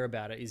self-aware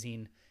about it. Is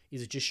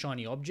it just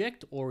shiny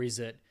object, or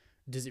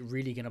does it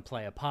really going to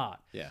play a part?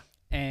 Yeah.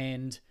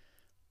 And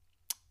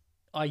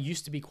I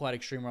used to be quite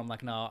extreme where I'm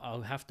like, no,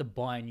 I'll have to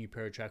buy a new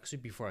pair of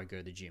tracksuit before I go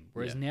to the gym.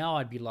 Whereas now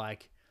I'd be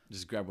like,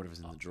 just grab whatever's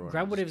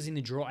in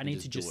the drawer. I need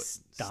to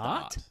just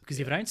start. Because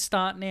if I don't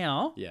start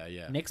now,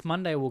 next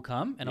Monday will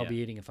come and I'll be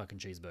eating a fucking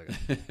cheeseburger.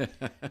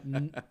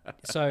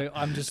 So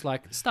I'm just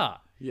like, start.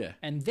 Yeah.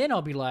 And then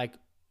I'll be like,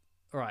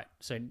 all right,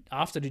 so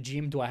after the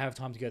gym, do I have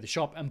time to go to the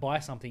shop and buy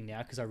something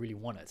now because I really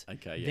want it?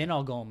 Okay, yeah. Then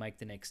I'll go and make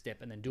the next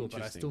step and then do it.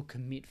 But I still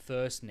commit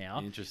first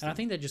now. Interesting. And I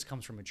think that just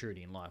comes from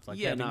maturity in life. Like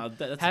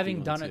that's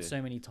having done it so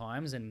many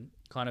times and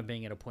kind of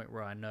being at a point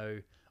where I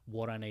know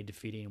what I need to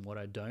fit in and what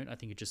I don't, I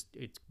think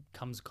it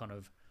comes kind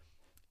of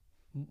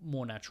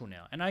more natural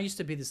now. And I used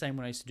to be the same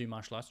when I used to do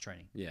martial arts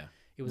training. Yeah.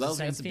 It was the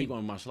same that's thing. a big one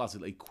in martial arts.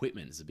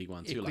 Equipment is a big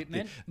one too.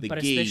 Equipment, like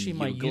but gear, especially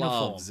my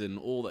gloves uniform. And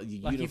all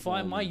that. Like uniform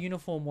if my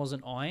uniform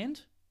wasn't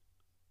ironed,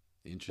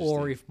 interesting.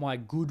 Or if my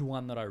good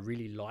one that I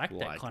really liked,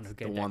 that kind of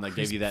gave the one that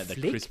gave you the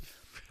crisp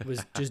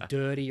was just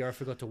dirty, or I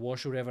forgot to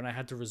wash or whatever, and I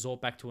had to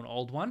resort back to an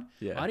old one.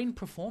 Yeah. I didn't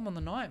perform on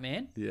the night,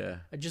 man. Yeah.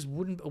 It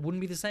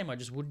wouldn't be the same. I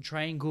just wouldn't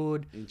train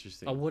good.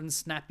 Interesting. I wasn't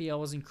snappy. I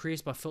wasn't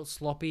crisp. I felt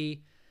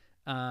sloppy.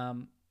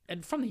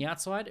 And from the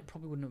outside, it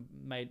probably wouldn't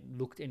have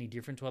looked any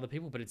different to other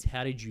people, but it's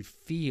how did you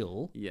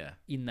feel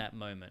in that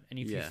moment? And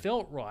if you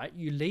felt right,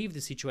 you leave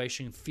the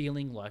situation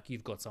feeling like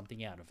you've got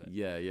something out of it.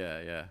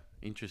 Yeah.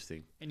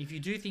 Interesting. And if you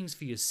do things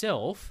for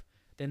yourself,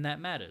 then that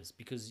matters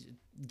because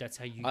that's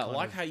how you. I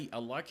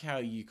like how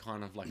you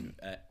kind of like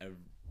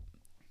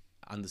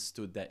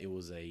understood that it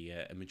was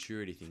a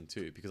maturity thing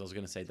too. Because I was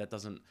going to say that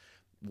doesn't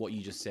what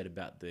you just said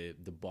about the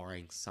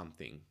buying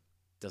something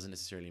doesn't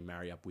necessarily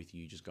marry up with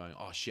you just going,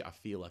 oh shit, I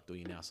feel like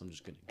doing it now, so I'm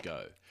just going to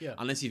go. Yeah.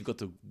 Unless you've got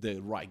the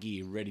right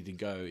gear ready to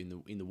go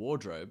in the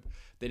wardrobe,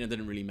 then it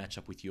didn't really match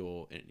up with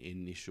your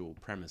initial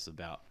premise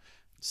about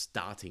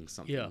starting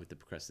something with the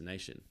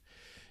procrastination.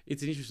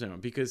 It's an interesting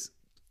one because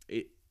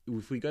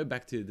if we go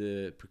back to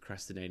the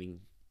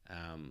procrastinating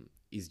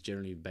is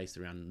generally based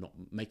around not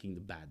making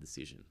the bad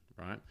decision,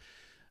 right?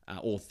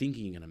 Or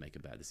thinking you're going to make a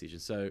bad decision.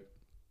 So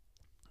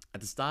at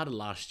the start of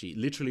last year,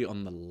 literally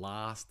on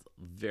the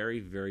very,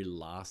 very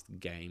last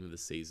game of the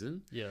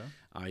season,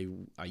 I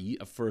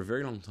for a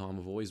very long time,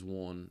 I've always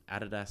worn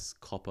Adidas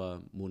Copa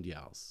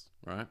Mundials,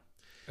 right?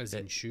 As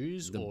in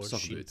shoes or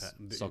soccer boots?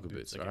 Soccer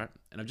boots, okay. Right?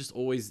 And I've just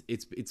always,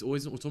 it's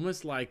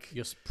almost like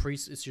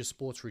it's your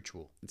sports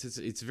ritual.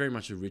 It's very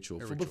much a ritual.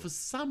 But for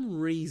some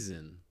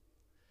reason,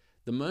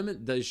 the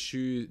moment those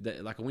shoes,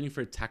 like I went in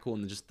for a tackle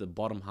and just the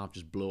bottom half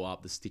just blew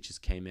up, the stitches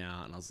came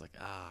out, and I was like,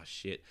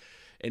 shit.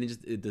 And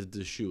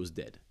the shoe was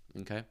dead.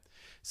 Okay.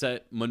 So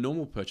my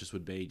normal purchase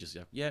would be just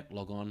like,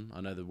 log on.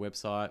 I know the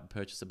website,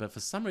 purchase it. But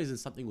for some reason,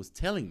 something was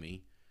telling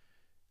me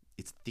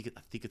I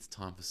think it's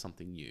time for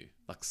something new,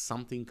 like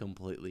something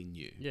completely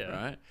new. Yeah.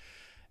 Right.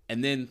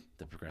 And then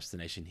the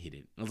procrastination hit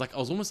it. I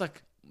was almost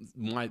like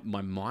my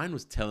mind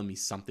was telling me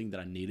something that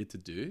I needed to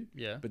do.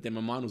 Yeah. But then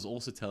my mind was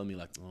also telling me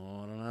like,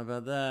 oh, I don't know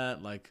about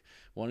that. Like,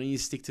 why don't you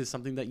stick to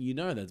something that you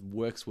know that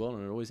works well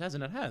and it always has,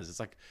 and it has. It's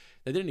like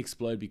they didn't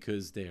explode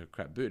because they're a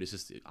crap boot. It's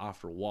just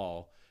after a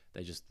while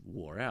they just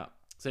wore out.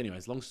 So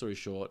anyways, long story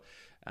short,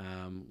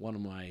 one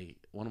of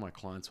my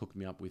clients hooked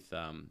me up with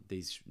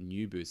these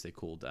new boots. They're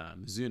called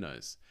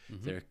Mizunos.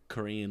 They're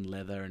Korean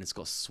leather, and it's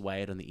got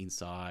suede on the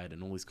inside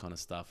and all this kind of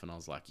stuff. And I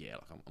was like, yeah,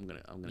 like I'm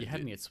gonna. You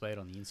had me at suede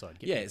on the inside.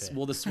 Yes,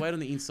 well, the suede on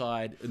the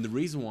inside, and the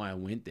reason why I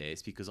went there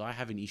is because I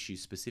have an issue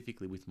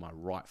specifically with my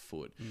right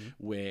foot,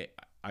 where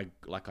I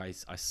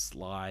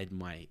slide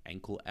my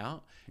ankle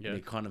out, and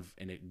it kind of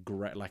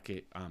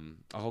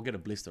I'll get a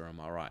blister on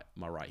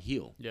my right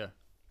heel. Yeah.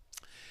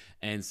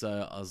 And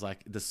so I was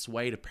like, the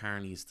suede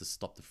apparently is to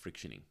stop the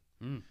frictioning.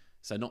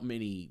 So not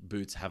many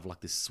boots have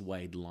like this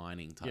suede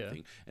lining type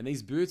thing. And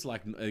these boots,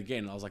 like,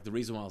 again, I was like, the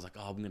reason why I was like,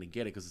 oh, I'm going to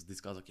get it because this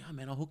guy's like, yeah,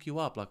 man, I'll hook you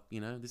up. Like,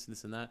 you know, this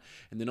and that.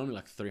 And they're only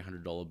like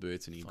 $300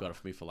 boots, and you got it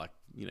for me for like,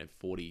 you know,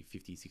 40,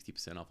 50,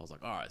 60% off. I was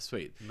like, all right,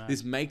 sweet.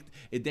 Nice.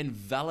 It then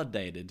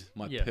validated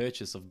my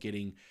purchase of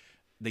getting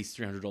these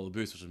 $300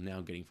 boots, which I'm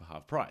now getting for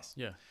half price.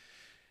 Yeah.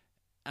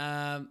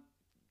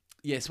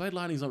 Yeah, suede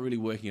lining's not really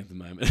working at the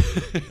moment.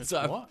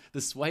 So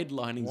the suede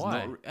lining's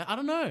not. I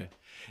don't know.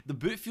 The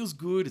boot feels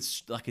good.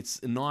 It's like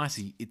it's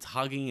nice. It's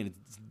hugging and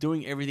it's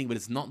doing everything, but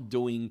it's not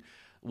doing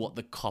what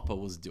the copper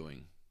was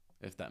doing.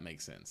 If that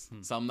makes sense.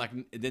 So I'm like,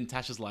 then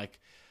Tasha's like,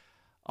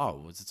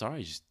 "Oh, it's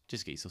alright.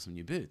 Just get yourself some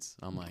new boots."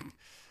 I'm like,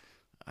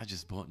 I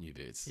just bought new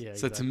boots. Yeah,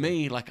 so to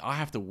me, like, I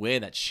have to wear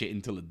that shit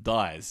until it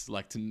dies.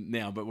 Like to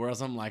now, but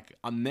whereas I'm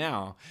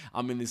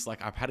in this,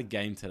 like, I've had a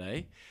game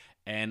today.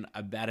 And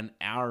about an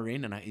hour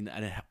in, and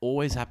it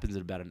always happens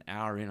at about an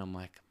hour in, I'm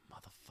like,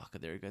 motherfucker,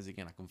 there it goes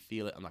again. I can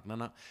feel it. I'm like, no.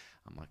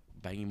 I'm like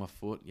banging my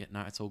foot. Yeah,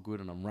 no, it's all good.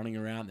 And I'm running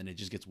around, and it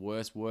just gets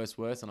worse.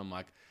 And I'm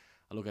like,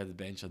 I look at the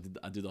bench.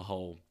 I do the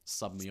whole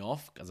sub me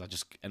off because I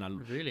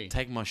really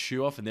take my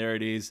shoe off, and there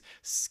it is,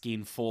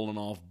 skin falling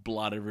off,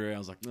 blood everywhere. I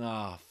was like,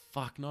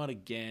 fuck, not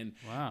again.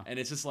 Wow. And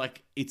it's just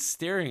like, it's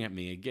staring at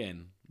me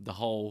again. The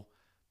whole,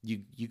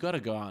 you got to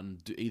go out and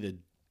either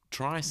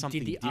try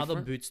something different. Did the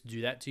other boots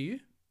do that to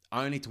you?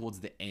 Only towards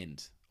the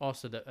end. Oh,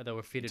 so they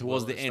were fitted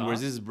towards the end, start?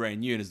 whereas this is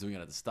brand new and it's doing it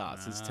at the start.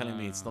 So it's telling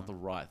me it's not the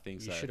right thing.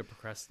 You should have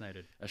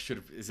procrastinated. I should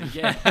have.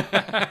 Yeah,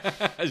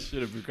 I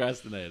should have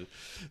procrastinated.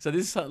 So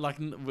this like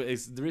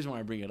the reason why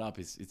I bring it up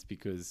is it's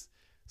because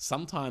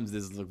sometimes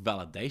there's like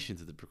validation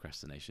to the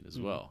procrastination as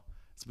well.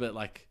 But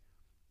like,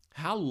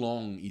 how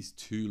long is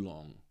too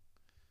long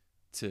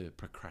to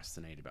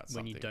procrastinate about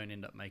something? When you don't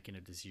end up making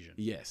a decision.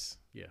 Yes.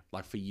 Yeah.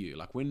 Like for you,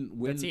 like when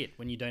that's it.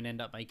 When you don't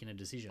end up making a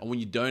decision. Or when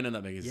you don't end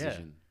up making a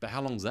decision. But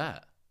how long's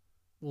that?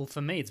 Well,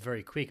 for me, it's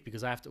very quick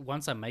because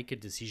once I make a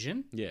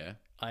decision, yeah,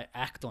 I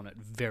act on it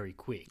very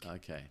quick.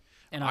 Okay.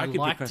 And I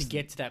like to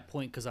get to that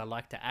point because I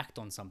like to act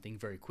on something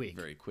very quick.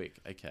 Very quick.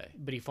 Okay.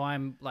 But if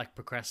I'm like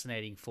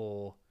procrastinating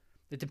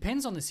it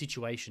depends on the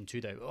situation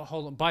too, though. Oh,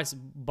 hold on.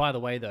 By the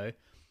way, though,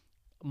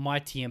 my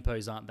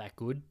Tiempos aren't that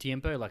good.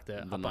 Tiempo, like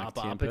the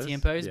upper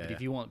Tiempos. Yeah, but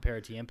if you want a pair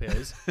of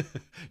Tiempos,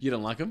 you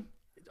don't like them?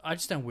 I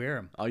just don't wear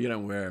them. Oh, you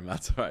don't wear them.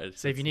 That's right.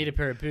 So if you need a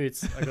pair of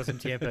boots, I got some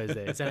Tiempos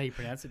there. Is that how you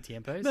pronounce it,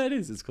 Tiempos? No, it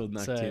is. It's called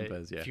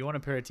Tiempos, yeah. If you want a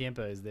pair of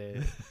Tiempos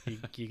there,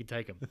 you can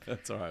take them.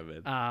 That's all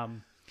right,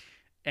 man.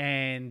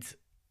 And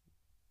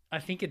I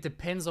think it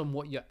depends on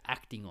what you're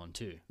acting on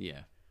too. Yeah.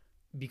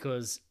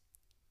 Because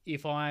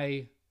if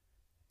I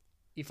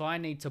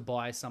need to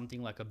buy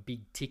something like a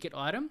big ticket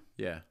item,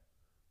 yeah,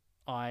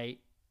 I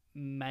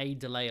may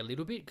delay a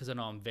little bit because I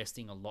know I'm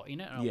investing a lot in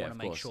it and I want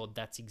to make sure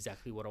that's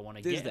exactly what I want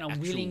to get. And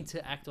I'm willing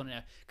to act on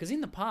it. Because in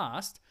the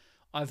past,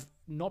 I've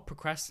not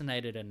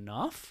procrastinated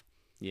enough.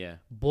 Yeah.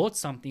 Bought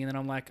something and then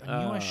I'm like,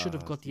 I knew I should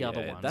have got the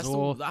other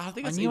ones. I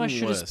think I knew I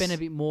should have spent a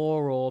bit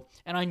more,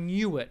 and I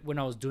knew it when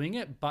I was doing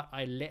it, but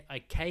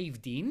I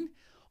caved in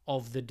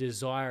of the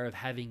desire of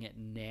having it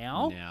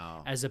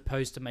now as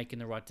opposed to making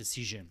the right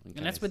decision. Okay.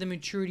 And that's where the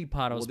maturity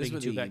part I was speaking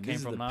to you about came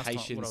from last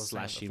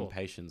time.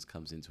 Patience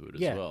comes into it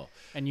as well.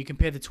 And you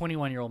compare the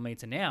 21-year-old me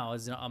to now,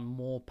 as I'm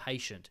more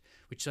patient,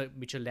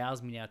 which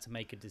allows me now to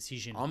make a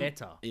decision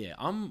better. Yeah,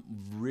 I'm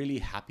really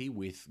happy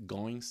with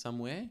going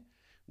somewhere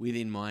with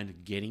in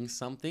mind getting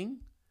something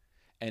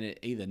and it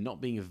either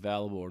not being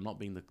available or not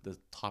being the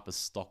type of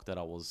stock that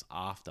I was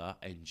after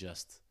and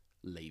just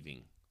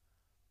leaving.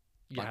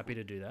 You're happy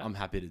to do that? I'm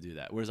happy to do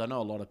that. Whereas I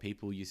know a lot of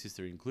people, your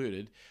sister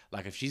included,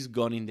 like if she's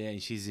gone in there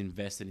and she's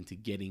invested into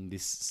getting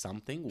this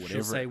something, whatever.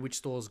 She'll say which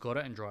store's got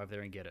it and drive there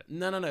and get it.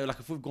 No.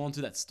 Like if we've gone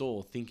to that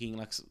store thinking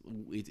like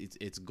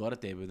it's got it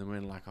there, but then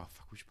we're like, oh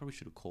fuck, we probably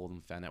should have called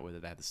and found out whether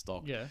they had the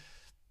stock. Yeah.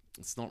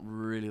 It's not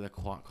really the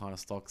quite kind of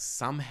stock.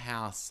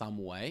 Somehow, some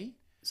way,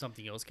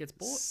 something else gets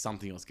bought.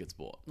 Something else gets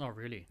bought. Oh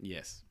really?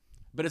 Yes,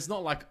 but it's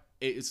not like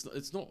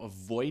it's not a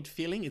void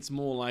feeling. It's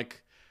more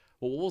like,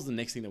 well, what was the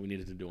next thing that we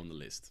needed to do on the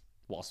list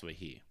whilst we're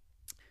here?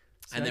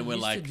 So and then we're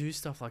like, to do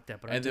stuff like that,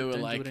 but I don't do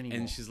it anymore.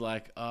 And she's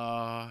like,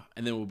 and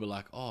then we'll be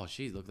like, oh,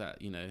 geez, look that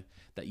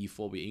that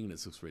Euphorbia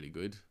ignis looks really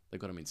good. They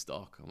got them in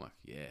stock. I'm like,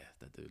 yeah,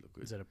 that do look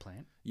good. Is that a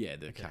plant? Yeah,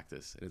 the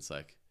cactus, and it's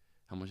like,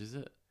 how much is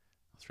it?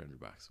 $300.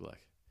 We're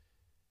like,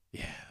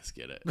 yeah, let's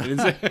get it. And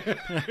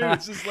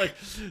it's just like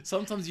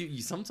sometimes you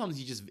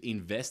just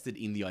invested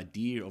in the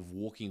idea of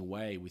walking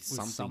away with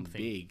something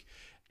big,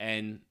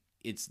 and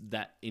it's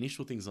that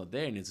initial thing's not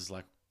there, and it's just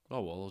like,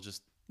 oh well, I'll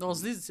just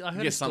I heard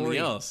get a something story.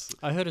 else.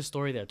 I heard a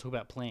story there talk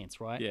about plants,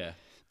 right? Yeah.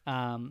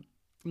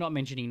 Not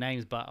mentioning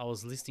names, but I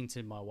was listening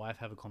to my wife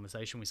have a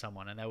conversation with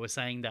someone, and they were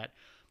saying that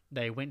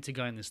they went to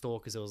go in the store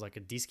because there was like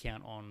a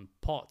discount on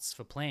pots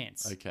for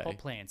plants, Okay. pot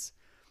plants,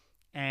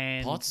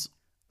 and Pots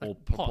like or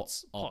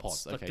pots,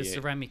 pots. like Okay, the yeah.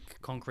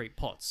 ceramic concrete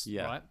pots,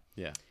 Yeah. right?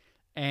 Yeah.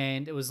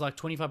 And it was like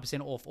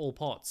 25% off all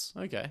pots.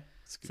 Okay.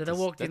 So they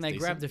walked in, they That's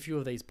grabbed a decent. few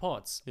of these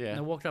pots. Yeah. And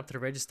they walked up to the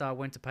register,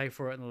 went to pay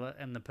for it,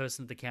 and the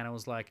person at the counter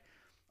was like,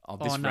 Oh,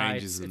 "Oh this no,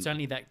 range it's is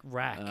only that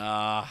rack."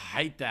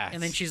 hate that.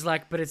 And then she's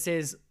like, "But it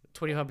says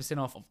 25%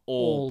 off all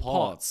all pots.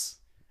 pots."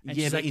 And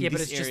Yeah, she's but like, in "Yeah, but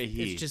this it's just area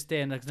here." it's just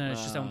there." And like, no,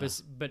 it's just on this.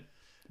 But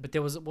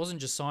there it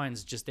wasn't just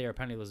signs just there.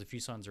 Apparently, there was a few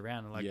signs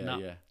around, and like, Yeah, no,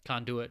 yeah.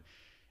 can't do it.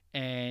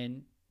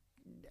 And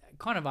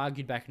kind of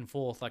argued back and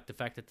forth, like the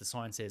fact that the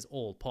sign says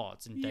all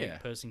pots, and Yeah. the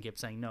person kept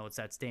saying no, it's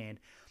that stand,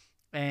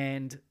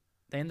 and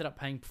they ended up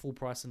paying full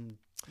price and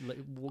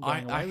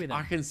going away with it.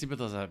 I can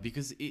sympathize with that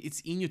because it's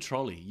in your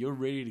trolley. You're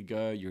ready to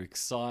go. You're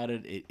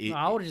excited. No,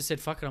 I would have just said,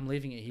 "Fuck it, I'm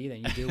leaving it here."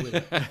 Then you deal with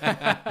it.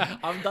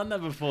 I've done that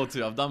before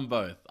too. I've done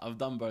both.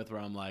 Where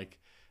I'm like,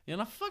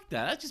 fuck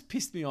that. That just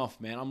pissed me off,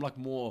 man. I'm like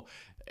more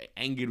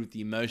angered with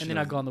the emotion. And then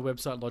I go on the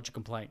website, lodge a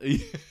complaint.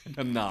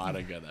 No, I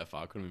don't go that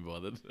far. I couldn't be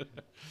bothered.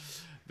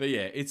 But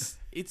yeah, it's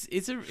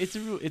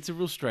a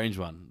real strange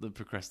one. The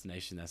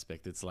procrastination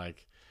aspect. It's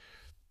like,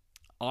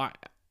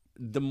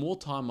 the more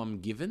time I'm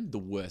given, the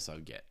worse I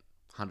get.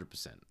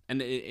 100%.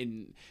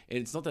 And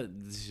it's not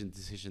that the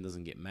decision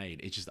doesn't get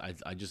made. It's just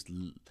I just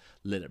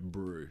let it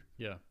brew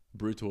Yeah.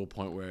 to a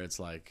point where it's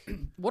like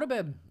What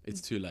about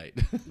it's too late.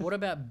 what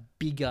about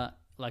bigger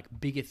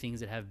things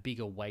that have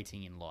bigger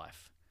weighting in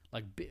life,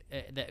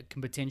 that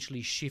can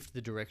potentially shift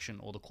the direction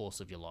or the course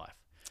of your life?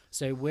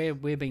 So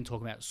we've been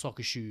talking about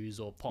soccer shoes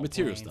or pot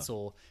Material plants stuff.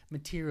 or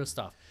material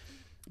stuff.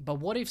 But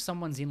what if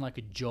someone's in like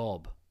a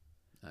job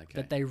Okay.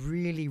 that they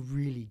really,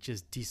 really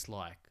just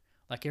dislike?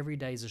 Like every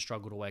day is a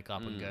struggle to wake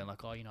up and go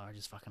like, oh, I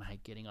just fucking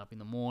hate getting up in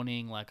the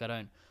morning. Like I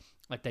don't,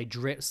 like they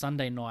dread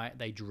Sunday night.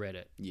 They dread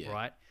it. Yeah.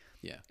 Right.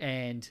 Yeah.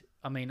 And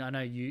I mean, I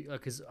know you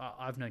because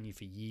I've known you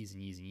for years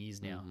and years and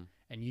years now,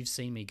 and you've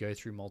seen me go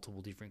through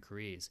multiple different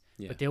careers.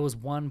 Yeah. But there was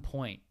one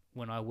point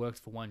when I worked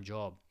for one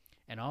job,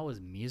 and I was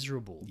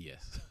miserable.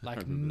 Yes. I Like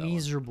remember that one.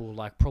 miserable.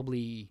 Like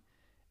probably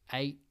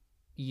 8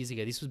 years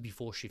ago. This was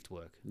before shift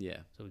work, Yeah.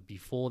 so it was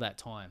before that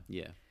time.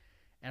 Yeah.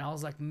 And I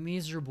was like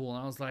miserable,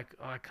 and I was like,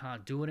 oh, I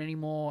can't do it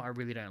anymore. I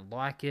really don't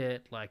like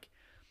it. Like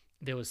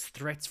there was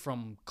threats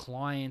from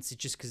clients.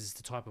 It's just because it's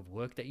the type of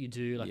work that you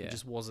do. Like Yeah. it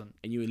just wasn't.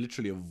 And you were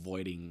literally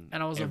avoiding.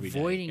 And I was every day,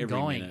 avoiding every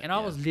going. minute, And I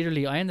yeah. was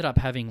literally, I ended up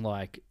having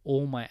like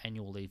all my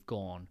annual leave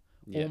gone,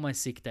 Yeah. all my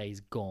sick days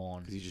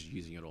gone. because you're just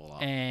using it all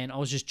up. And I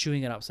was just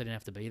chewing it up so I didn't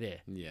have to be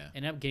there. Yeah. And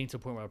ended up getting to a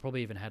point where I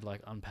probably even had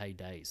like unpaid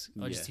days.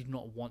 I just Yeah. did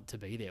not want to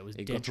be there. It was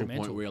It got to a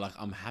detrimental. point where you're like,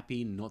 I'm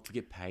happy not to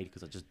get paid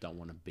because I just don't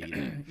want to be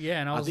there.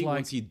 Yeah, and I I was think like,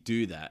 once you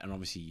do that, and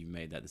obviously you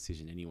made that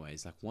decision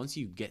anyways, like once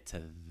you get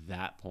to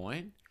that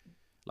point,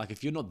 like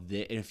if you're not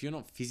there, and if you're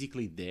not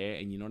physically there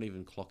and you're not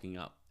even clocking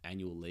up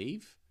annual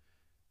leave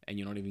and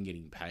you're not even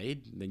getting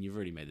paid, then you've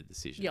already made the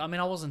decision. yeah, I mean,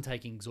 I wasn't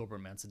taking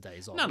exorbitant amounts of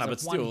days off. No, It was no, like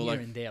but one still, here like-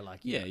 and there, like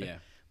Yeah, yeah.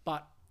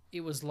 But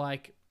it was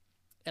like,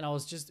 and I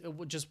was just,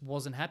 just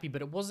wasn't happy.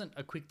 But it wasn't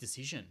a quick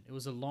decision. It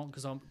was a long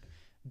because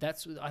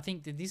I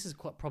think that this is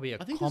quite probably a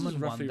I think common this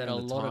was one roughly that a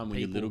around the lot time of when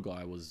your people. little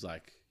guy was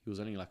like, he was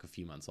only like a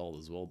few months old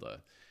as well though.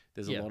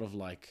 There's Yeah. a lot of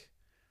like,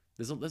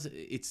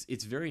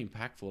 it's very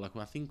impactful. Like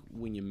I think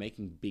when you're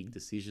making big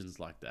decisions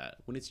like that,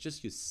 when it's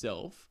just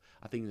yourself,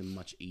 I think they're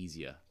much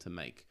easier to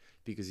make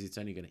because it's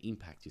only going to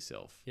impact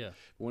yourself. Yeah.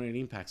 But when it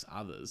impacts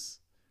others,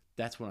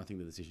 that's when I think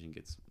the decision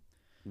gets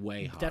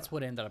way harder. That's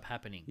what ended up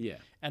happening. Yeah.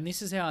 And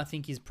this is how I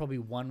think is probably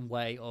one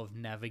way of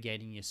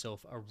navigating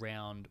yourself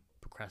around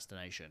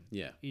procrastination.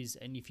 Yeah.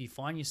 And if you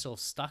find yourself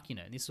stuck in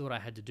it, and this is what I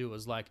had to do,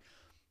 was like,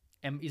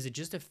 is it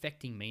just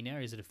affecting me now?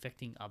 Or is it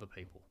affecting other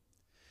people?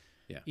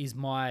 Yeah. Is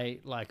my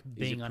like Is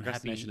being your unhappy?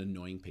 procrastination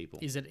annoying people?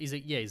 Is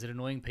it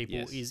annoying people?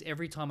 Yes. Is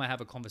every time I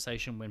have a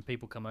conversation when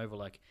people come over,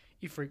 like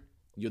if for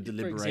Your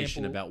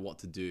deliberation example- about what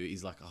to do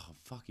is like, oh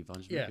fuck, if I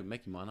just Yeah.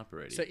 make your mind up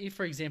already. so if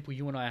for example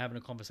you and I are having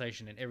a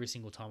conversation and every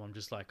single time I'm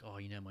just like, oh,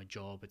 my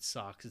job, it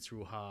sucks, it's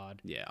real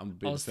hard. yeah, I'm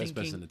the was first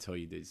person thinking- to tell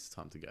you that it's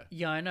time to go.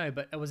 Yeah, I know,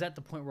 but it was at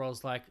the point where I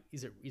was like,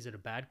 is it a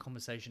bad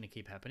conversation to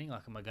keep happening?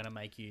 Like, am I going to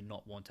make you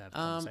not want to have a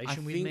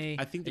conversation with me?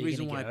 I think the Are you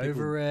reason gonna why get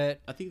people over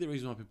it. I think the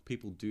reason why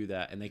people do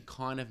that, and they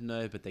kind of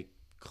know, but they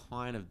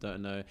kind of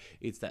don't know,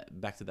 it's that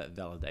back to that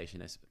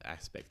validation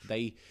aspect.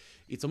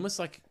 It's almost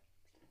like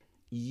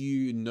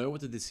you know what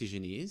the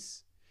decision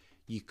is,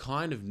 you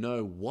kind of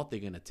know what they're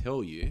going to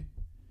tell you,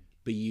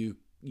 but you're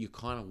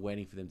kind of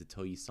waiting for them to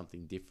tell you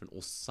something different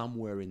or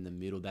somewhere in the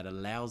middle that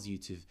allows you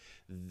to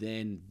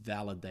then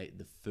validate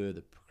the further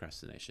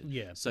procrastination.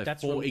 Yeah, So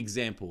that's for what-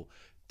 example,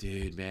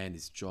 dude, man,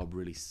 this job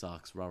really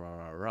sucks, rah, rah,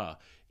 rah, rah.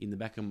 In the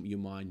back of your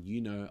mind,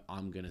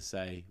 I'm going to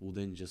say, well,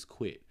 then just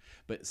quit.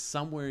 But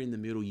somewhere in the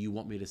middle, you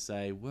want me to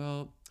say,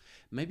 well,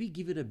 maybe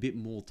give it a bit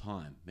more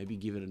time. Maybe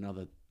give it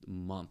another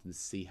month and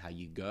see how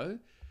you go.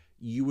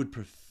 you would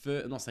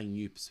prefer, I'm not saying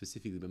you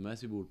specifically, but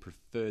most people would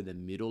prefer the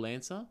middle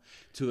answer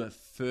to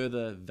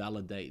further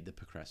validate the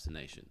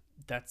procrastination.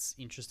 That's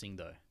interesting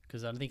though,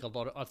 because I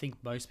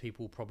think most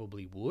people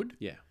probably would.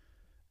 Yeah.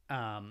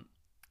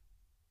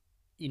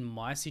 In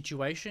my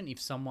situation,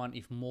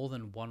 if more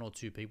than one or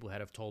two people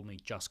had have told me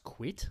just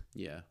quit,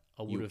 Yeah.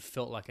 I would have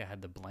felt like I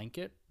had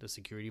the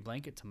security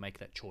blanket to make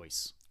that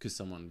choice. Because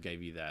someone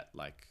gave you that,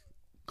 like,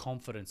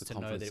 confidence to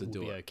know that it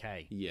will be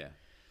okay. Yeah.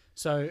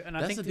 So, and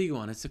I think that's the big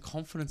one. It's the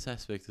confidence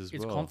aspect as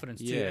well. It's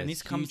confidence too. And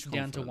this comes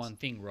down to one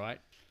thing,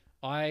 right?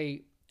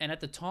 And at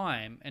the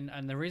time,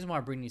 and the reason why I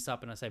bring this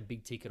up and I say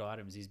big ticket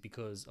items is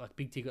because, like,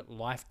 big ticket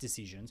life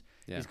decisions,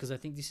 is because I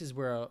think this is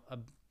where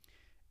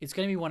it's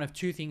going to be one of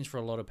two things for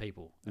a lot of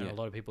people, and a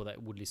lot of people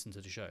that would listen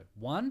to the show.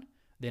 One,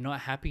 they're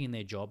not happy in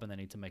their job and they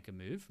need to make a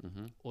move.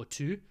 Mm-hmm. Or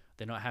two,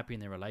 they're not happy in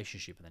their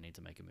relationship and they need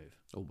to make a move.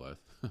 Or both.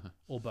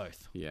 Or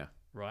both. Yeah.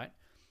 Right?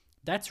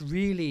 That's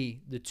really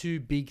the two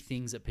big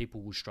things that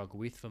people will struggle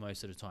with for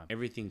most of the time.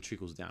 Everything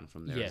trickles down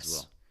from there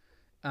as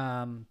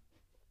well.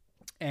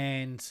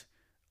 And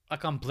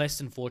like, I'm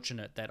blessed and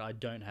fortunate that I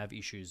don't have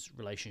issues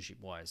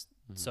relationship-wise.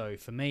 Mm-hmm. So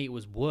for me, it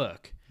was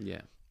work.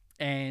 Yeah.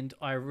 And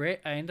I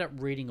ended up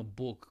reading a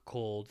book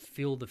called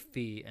Feel the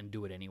Fear and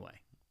Do It Anyway.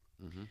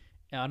 Mm-hmm.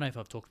 Now, I don't know if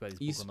I've talked about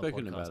this book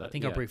on the podcast. I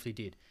think I briefly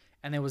did.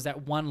 And there was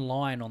that one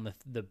line on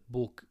the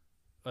book.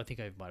 I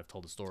think I might have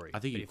told the story. I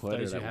think you quoted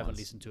it those who haven't once.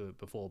 listened to it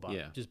before,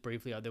 but just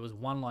briefly, there was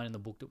one line in the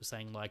book that was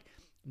saying, like,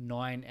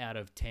 9 out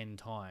of 10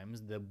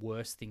 times, the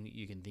worst thing that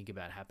you can think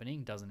about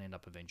happening doesn't end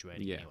up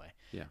eventuating anyway.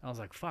 Yeah. And I was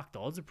like, fuck,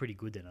 the odds are pretty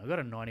good then. I got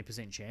a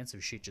 90% chance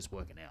of shit just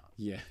working out.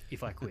 Yeah.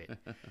 If I quit.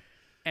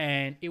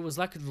 And it was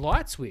like a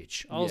light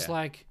switch. I was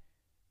like,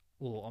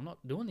 well, I'm not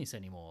doing this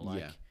anymore.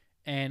 Like,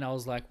 and I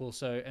was like, well,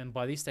 and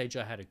by this stage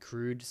I had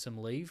accrued some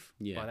leave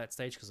by that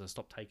stage because I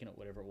stopped taking it,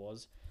 whatever it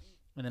was.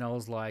 And then I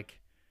was like,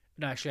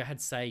 no, actually I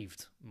had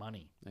saved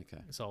money.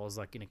 Okay. So I was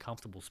like in a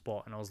comfortable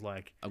spot and I was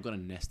like, I've got a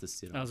nest to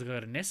sit on. I was like, I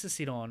got a nest to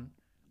sit on.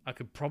 I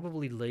could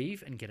probably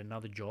leave and get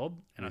another job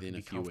and within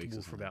I could be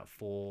comfortable for about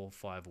 4 or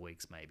 5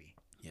 weeks maybe.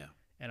 Yeah.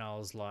 And I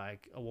was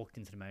like, I walked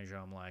into the manager.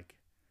 I'm like,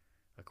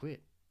 I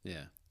quit.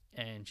 Yeah.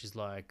 And she's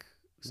like,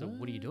 so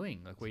what are you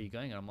doing? Like, where are you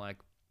going? And I'm like,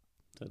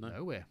 don't know.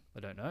 Nowhere. I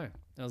don't know. And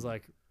I was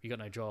like, you got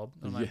no job?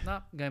 And I'm like,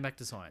 nah, I'm going back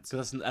to science. So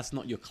that's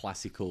not your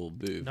classical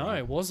move. No, right?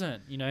 it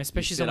wasn't. You know,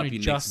 especially someone who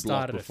just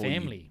started a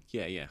family.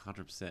 Yeah,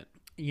 100%.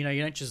 You know,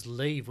 you don't just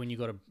leave when you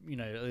got a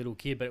little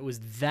kid, but it was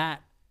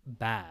that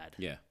bad.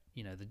 Yeah.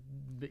 You know,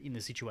 in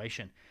the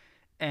situation.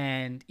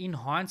 And in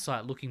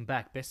hindsight, looking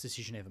back, best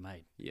decision ever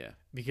made. Yeah.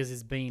 Because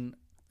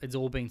it's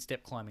all been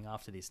step climbing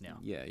after this now.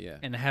 Yeah, yeah.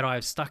 And had I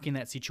stuck in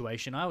that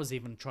situation, I was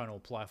even trying to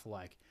apply for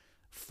like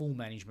full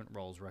management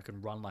roles where I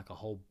can run like a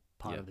whole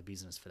part of the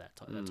business for that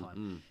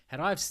time. Had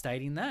I have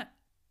stayed in that,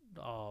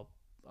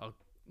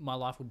 my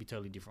life would be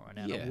totally different right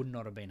now. Yeah. And I would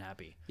not have been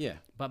happy. Yeah.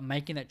 But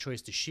making that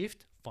choice to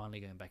shift,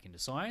 finally going back into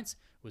science,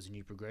 was a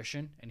new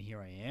progression, and here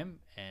I am,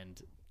 and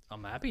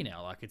I'm happy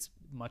now. Like, it's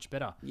much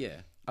better.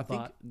 Yeah. I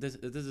think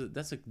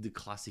the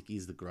classic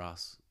is the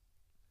grass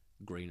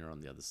greener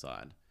on the other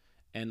side.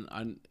 And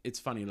it's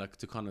funny, like,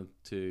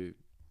 to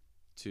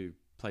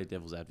play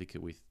devil's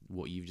advocate with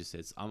what you've just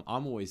said.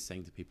 I'm always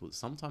saying to people that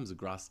sometimes the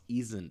grass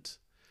isn't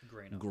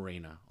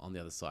greener on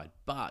the other side,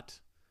 but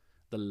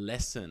the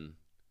lesson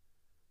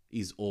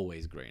is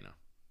always greener.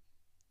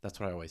 That's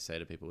what I always say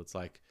to people. It's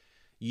like,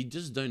 you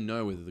just don't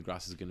know whether the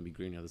grass is going to be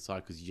green on the other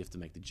side because you have to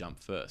make the jump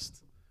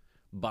first.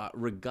 But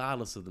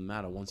regardless of the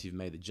matter, once you've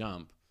made the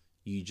jump,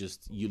 you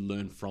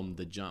learn from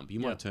the jump. You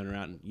might turn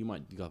around and you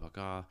might go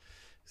like,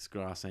 this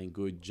grass ain't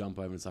good, jump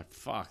over, and it's like,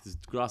 fuck, this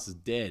grass is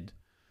dead.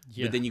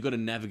 Yeah. But then you got to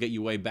navigate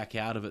your way back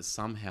out of it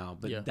somehow.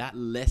 But that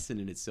lesson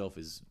in itself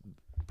is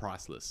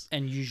priceless.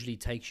 And usually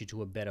takes you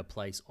to a better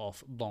place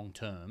off long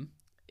term.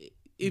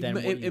 It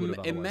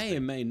may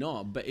or may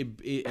not, but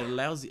it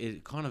allows,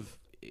 it kind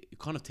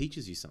of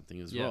teaches you something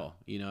as well.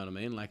 You know what I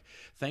mean? Like,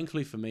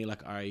 thankfully for me,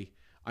 like, I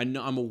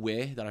know, I'm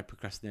aware that I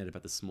procrastinate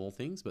about the small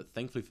things, but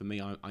thankfully for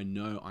me, I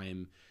know I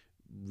am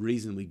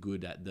reasonably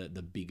good at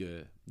the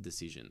bigger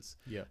decisions.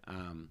 Yeah.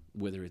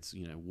 Whether it's,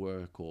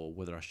 work, or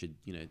whether I should,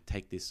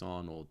 take this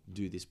on or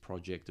do this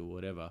project or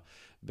whatever.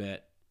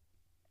 But,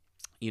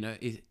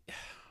 it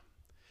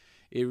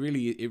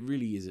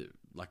really is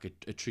like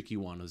a tricky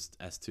one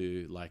as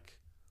to like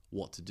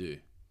what to do.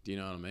 Do you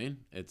know what I mean?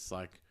 It's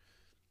like,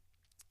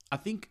 I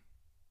think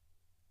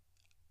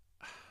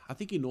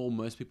in all,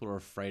 most people are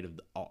afraid of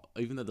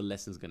even though the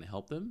lesson is going to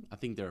help them, I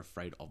think they're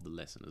afraid of the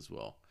lesson as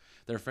well.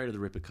 They're afraid of the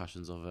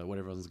repercussions of it, what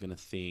everyone's going to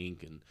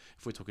think. And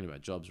if we're talking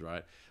about jobs,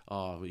 right?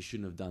 Oh, you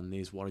shouldn't have done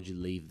this. Why did you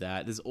leave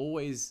that? There's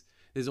always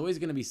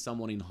going to be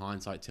someone in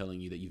hindsight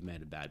telling you that you've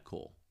made a bad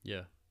call.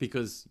 Yeah.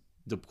 Because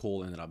the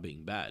call ended up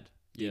being bad.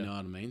 You know what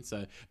I mean?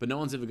 So, but no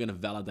one's ever going to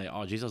validate,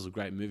 oh, geez, that was a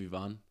great movie,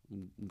 Van.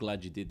 I'm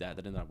glad you did that.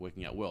 That ended up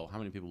working out well. How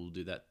many people will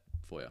do that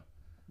for you?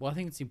 Well, I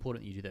think it's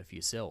important that you do that for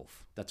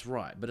yourself. That's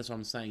right. But that's what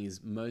I'm saying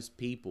is most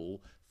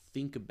people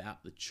think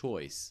about the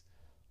choice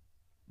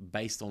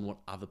based on what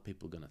other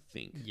people are going to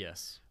think.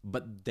 Yes.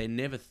 But they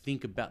never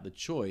think about the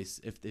choice.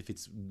 If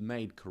it's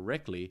made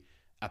correctly,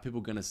 are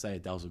people going to say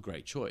that was a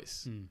great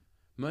choice?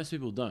 Most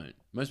people don't.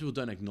 Most people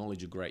don't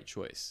acknowledge a great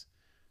choice.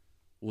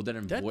 Well, they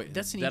don't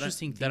that's an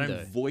interesting thing, They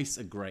don't voice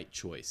a great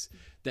choice.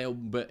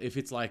 But if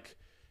it's like,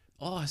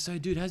 oh, so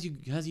dude, how's your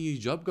new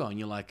job going?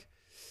 You're like,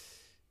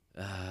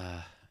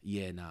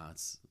 yeah, nah,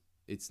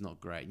 it's not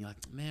great. And you're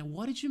like, man,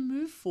 what did you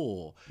move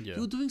for? Yeah.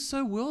 You were doing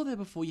so well there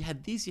before. You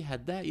had this, you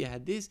had that, you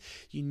had this,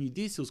 you knew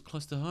this, it was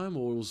close to home,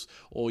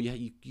 or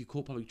you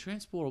caught public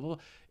transport, or blah,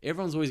 blah.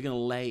 Everyone's always going to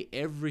lay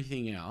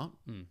everything out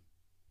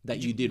that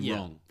you did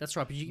wrong. That's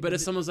right. But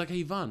if someone's like,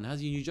 hey, Van,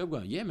 how's your new job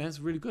going? Yeah, man, it's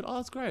really good. Oh,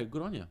 that's great.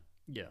 Good on you.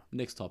 Yeah.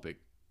 Next topic.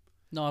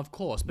 No, of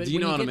course. But do you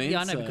know what I mean?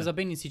 Yeah, I know, because I've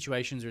been in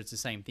situations where it's the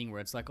same thing, where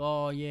it's like,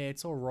 oh, yeah,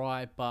 it's all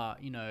right,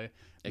 but, you know,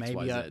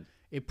 maybe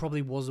it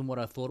probably wasn't what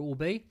I thought it will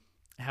be.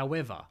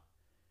 However,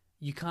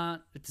 you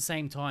can't, at the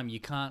same time,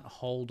 you can't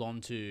hold on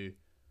to,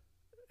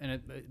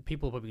 and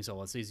people are probably going to say,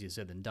 well, it's easier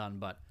said than done,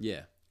 but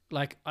yeah,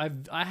 like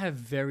I have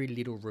very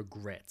little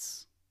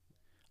regrets.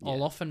 Yeah.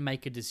 I'll often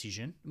make a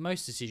decision.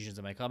 Most decisions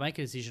I'll make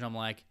a decision. I'm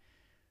like,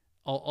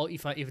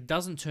 if it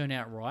doesn't turn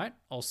out right,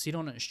 I'll sit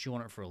on it and stew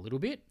on it for a little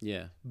bit.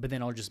 Yeah. But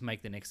then I'll just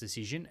make the next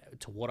decision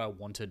to what I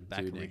wanted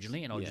back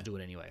originally, and I'll just do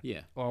it anyway.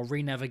 Yeah. Or I'll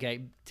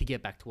re-navigate to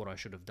get back to what I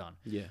should have done.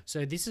 Yeah.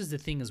 So this is the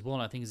thing as well,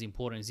 and I think is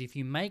important, is if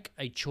you make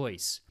a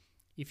choice,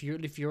 if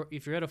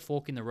you're at a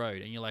fork in the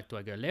road and you're like, do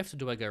I go left or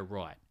do I go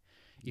right?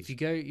 If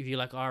you're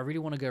like, oh, I really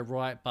want to go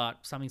right, but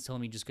something's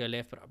telling me just go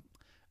left, but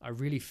I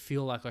really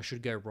feel like I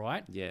should go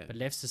right. Yeah. But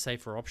left's the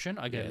safer option.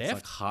 I go left. It's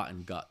like heart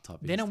and gut type.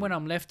 Then when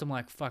I'm left, I'm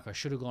like, fuck, I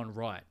should have gone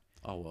right.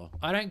 Oh well.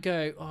 I don't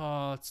go,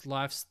 oh,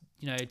 life's,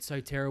 it's so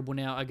terrible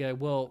now. I go,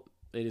 well,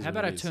 how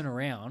about I turn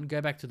around,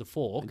 go back to the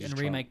fork and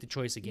remake the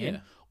choice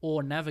again,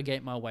 or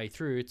navigate my way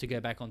through to go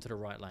back onto the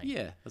right lane.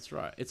 Yeah, that's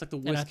right. It's like the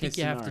worst and I case think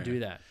you have to do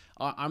that.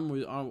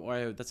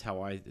 That's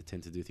how I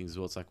tend to do things as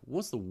well. It's like,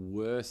 what's the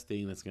worst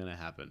thing that's going to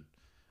happen?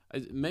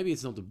 Maybe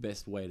it's not the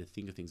best way to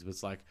think of things, but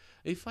it's like,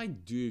 if I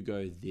do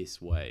go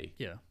this way,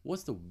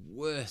 what's the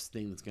worst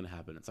thing that's going to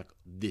happen? It's like,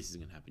 this is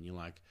going to happen. You're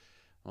like,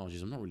 oh,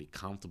 geez, I'm not really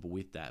comfortable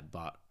with that,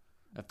 but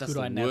if that's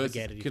the worst,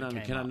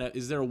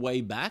 is there a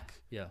way back?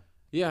 Yeah.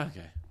 Yeah,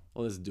 okay.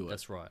 Well, let's do it.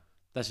 That's right.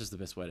 That's just the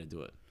best way to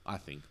do it, I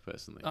think,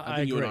 personally. I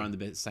think you agree. and I are on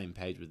the same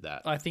page with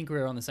that. I think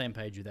we're on the same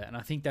page with that. And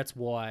I think that's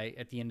why,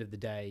 at the end of the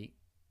day,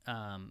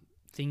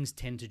 things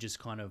tend to just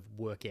kind of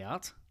work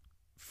out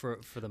for the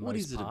most part. What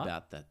is it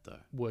about that, though?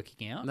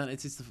 Working out? No,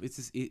 it's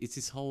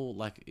this whole,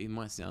 like, it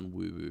might sound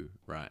woo-woo,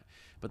 right?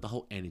 But the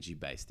whole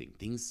energy-based thing,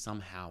 things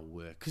somehow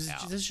work out.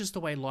 Because that's just the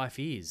way life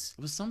is.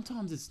 But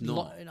sometimes it's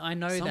not. I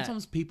know that.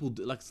 Sometimes people,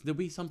 there'll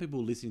be some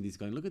people listening to this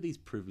going, look at these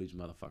privileged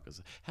motherfuckers.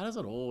 How does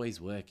it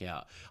always work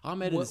out? I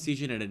made a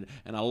decision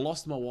and I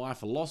lost my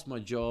wife, I lost my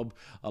job,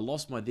 I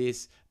lost my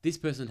this. This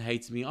person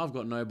hates me, I've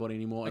got nobody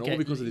anymore, and all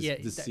because of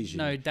this decision.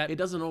 It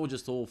doesn't all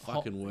just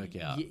fucking work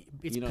out.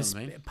 You know what I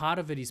mean? Part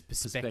of it is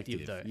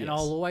perspective though. Yes. And I'll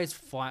always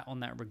fight on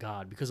that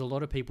regard, because a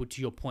lot of people,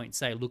 to your point,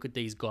 say, look at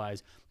these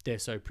guys, they're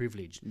so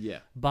privileged. Yeah.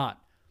 But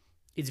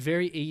it's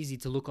very easy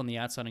to look on the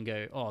outside and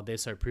go, oh, they're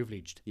so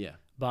privileged. Yeah.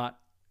 But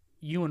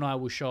you and I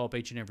will show up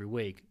each and every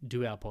week,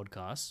 do our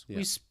podcasts. Yeah.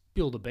 We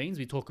spill the beans.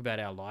 We talk about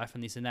our life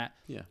and this and that.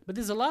 Yeah. But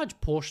there's a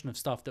large portion of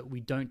stuff that we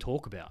don't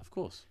talk about. Of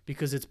course.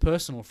 Because it's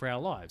personal for our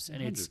lives.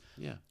 And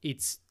 100.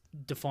 it's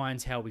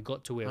defines how we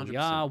got to where 100%. We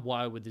are,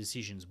 why were the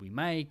decisions we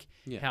make,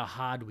 how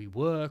hard we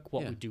work,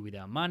 what we do with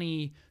our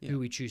money, who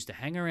we choose to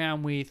hang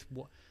around with.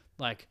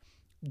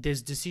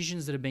 There's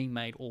decisions that are being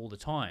made all the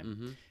time.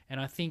 Mm-hmm. And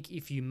I think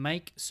if you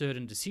make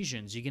certain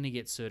decisions, you're going to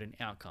get certain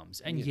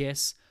outcomes. And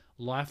yes,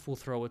 life will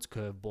throw its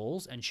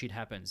curveballs and shit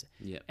happens.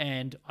 Yeah.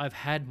 And I've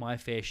had my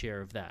fair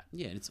share of that.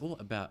 Yeah, and it's all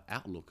about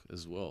outlook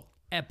as well.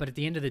 But at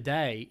the end of the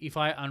day, if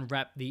I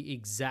unwrap the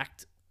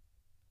exact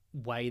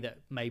way that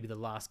maybe the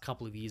last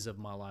couple of years of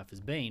my life has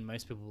been,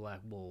 most people are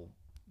like, well,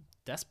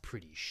 that's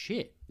pretty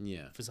shit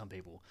for some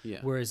people. Yeah.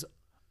 Whereas,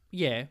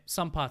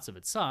 some parts of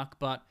it suck,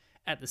 but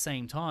at the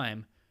same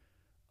time,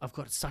 I've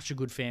got such a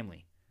good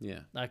family. Yeah.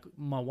 Like,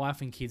 my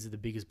wife and kids are the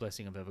biggest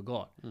blessing I've ever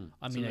got. I'm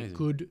in amazing. a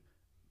good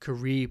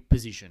career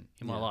position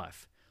in my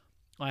life.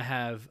 I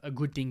have a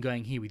good thing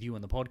going here with you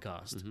on the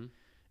podcast.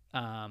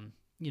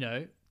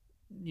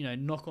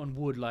 Mm-hmm. Knock on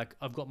wood, like,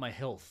 I've got my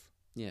health.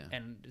 Yeah.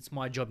 And it's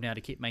my job now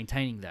to keep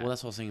maintaining that. Well,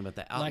 that's what I was saying about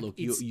the outlook.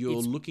 Like, you're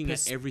looking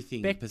at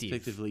everything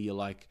perspectively. You're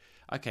like,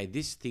 okay,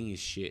 this thing is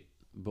shit,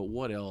 but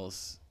what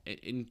else?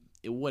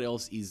 What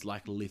else is,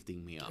 like,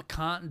 lifting me up? I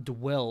can't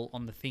dwell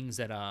on the things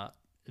that are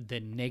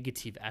the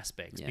negative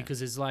aspects,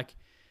 because it's like,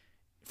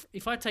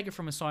 if I take it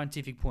from a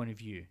scientific point of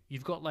view,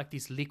 you've got like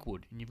this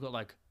liquid and you've got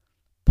like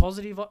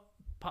positive,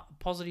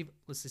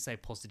 let's just say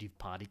positive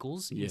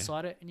particles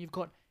inside it, and you've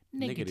got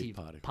negative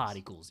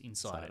particles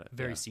inside it,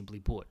 very simply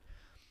put.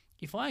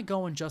 If I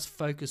go and just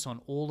focus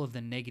on all of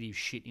the negative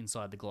shit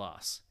inside the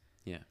glass,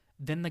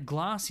 then the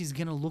glass is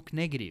going to look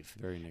negative.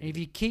 Very negative. And if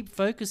you keep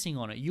focusing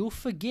on it, you'll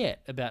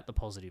forget about the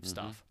positive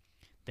stuff.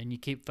 Then you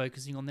keep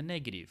focusing on the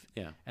negative.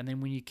 Yeah. And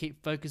then when you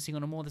keep focusing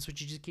on it more, that's what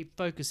you just keep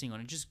focusing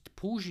on. It just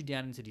pulls you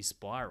down into this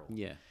spiral.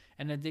 Yeah.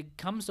 And then there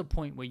comes a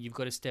point where you've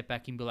got to step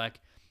back and be like,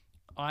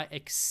 I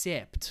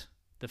accept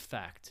the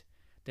fact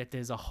that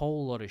there's a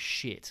whole lot of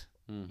shit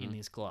in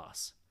this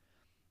glass.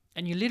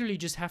 And you literally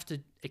just have to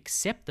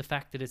accept the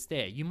fact that it's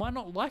there. You might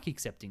not like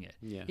accepting it.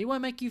 Yeah. It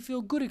won't make you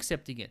feel good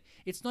accepting it.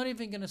 It's not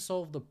even going to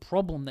solve the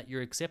problem that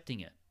you're accepting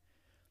it.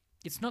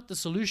 It's not the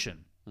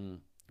solution.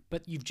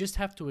 But you just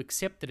have to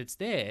accept that it's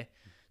there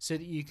so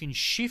that you can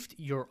shift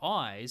your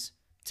eyes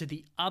to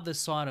the other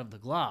side of the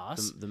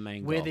glass, The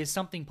main where goal. there's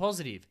something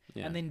positive.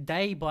 Yeah. And then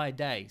day by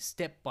day,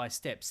 step by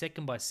step,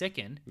 second by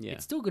second, Yeah.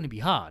 it's still going to be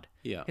hard.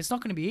 Yeah. It's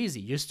not going to be easy.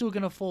 You're still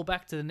going to fall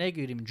back to the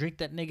negative and drink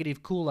that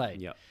negative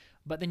Kool-Aid. Yeah.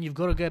 But then you've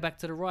got to go back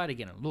to the right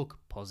again and look,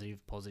 positive.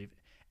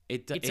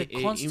 It's a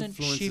constant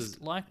influences-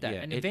 shift like that.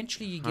 yeah, And it-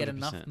 eventually you get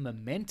enough 100%.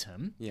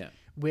 momentum Yeah.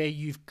 where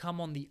you've come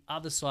on the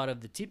other side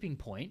of the tipping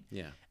point,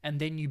 Yeah.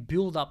 and then you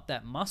build up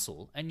that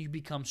muscle and you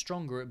become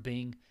stronger at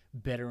being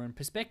better in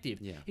perspective.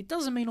 Yeah. It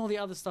doesn't mean all the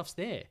other stuff's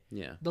there.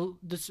 Yeah.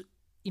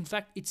 In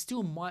fact, it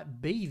still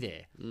might be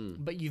there,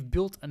 Mm. but you've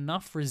built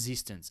enough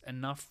resistance,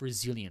 enough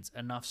resilience,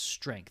 enough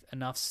strength,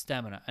 enough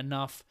stamina,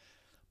 enough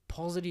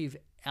positive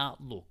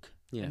outlook,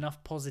 Yeah.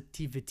 enough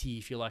positivity,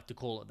 if you like to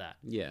call it that,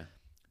 Yeah.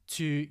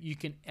 you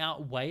can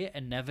outweigh it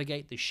and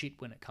navigate the shit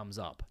when it comes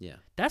up. Yeah.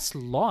 That's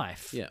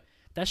life. Yeah.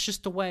 That's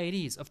just the way it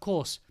is. Of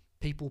course,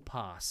 people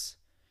pass.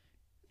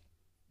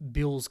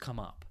 Bills come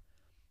up.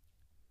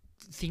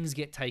 Things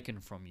get taken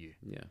from you.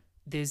 Yeah.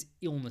 There's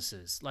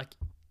illnesses. Like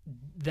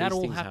that These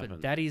all things happen.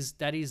 happen. That is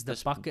the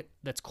That's- bucket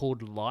that's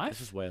called It's life.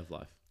 just way of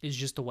life. Is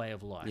just a way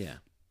of life. Yeah.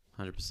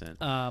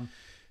 100%.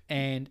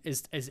 And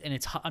it's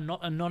I'm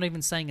not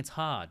even saying it's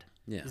hard.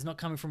 Yeah. It's not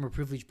coming from a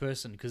privileged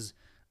person, because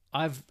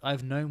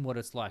I've known what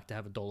it's like to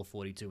have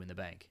 $1.42 in the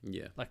bank.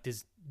 Yeah. Like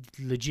there's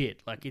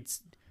legit, like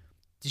it's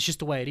just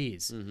the way it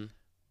is. Mm-hmm.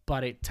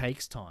 But it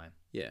takes time.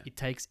 Yeah. It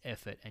takes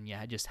effort, and you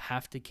just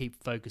have to keep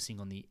focusing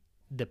on the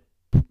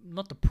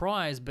not the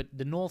prize, but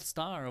the North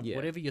Star of Yeah.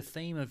 whatever your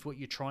theme of what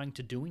you're trying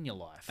to do in your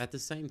life. At the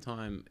same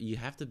time, you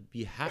have to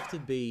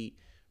be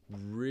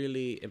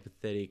really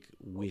empathetic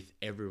with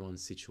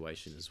everyone's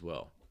situation as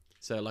well.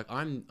 So like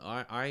I'm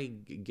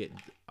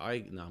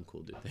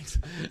cool, dude. Thanks.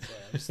 Sorry,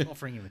 I'm just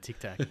offering him a Tic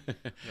Tac.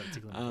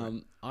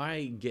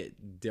 I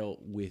get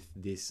dealt with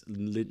this.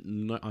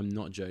 I'm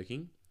not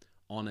joking.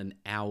 On an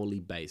hourly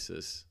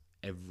basis,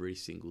 every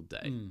single day,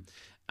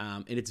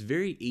 and it's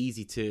very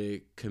easy to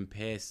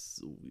compare,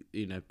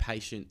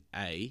 patient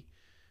A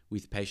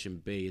with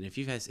patient B. And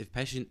if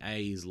patient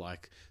A is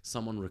like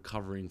someone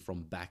recovering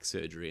from back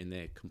surgery and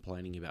they're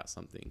complaining about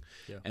something,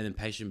 and then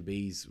patient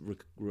B's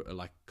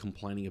like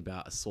complaining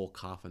about a sore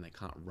calf and they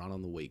can't run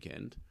on the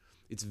weekend,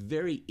 it's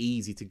very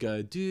easy to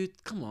go,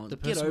 dude, come on, The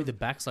get person over with the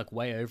back's like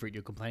way over it.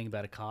 You're complaining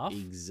about a calf.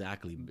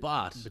 Exactly,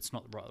 but It's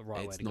not the right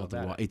way it's to go not the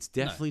about right. it. It's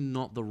definitely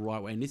not the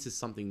right way, and this is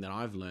something that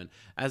I've learned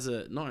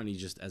not only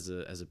just as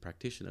a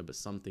practitioner, but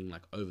something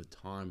like over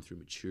time through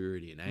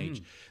maturity and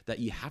age, that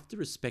you have to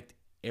respect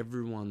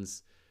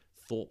everyone's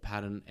thought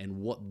pattern and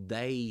what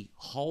they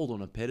hold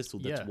on a pedestal.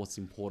 That's Yeah. what's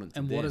important to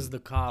And them. what does the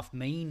calf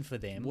mean for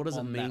them? What does it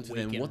on mean that to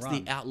them? weekend What's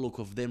run? the outlook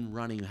of them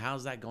running?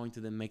 How's that going to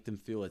them make them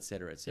feel, et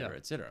cetera, et cetera, Yeah.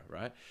 et cetera,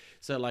 right?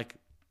 So like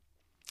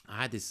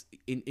I had this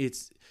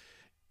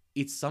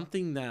it's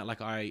something that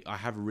like I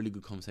have a really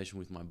good conversation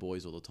with my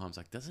boys all the time. It's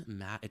like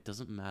it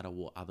doesn't matter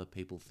what other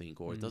people think,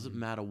 or it doesn't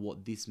matter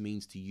what this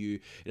means to you.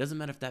 It doesn't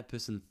matter if that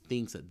person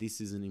thinks that this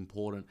isn't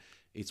important.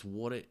 It's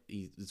what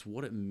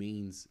it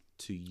means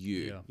to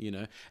you,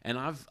 And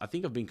I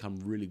think I've become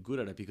really good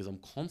at it because I'm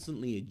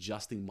constantly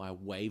adjusting my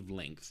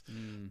wavelength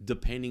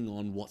depending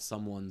on what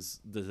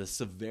the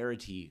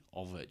severity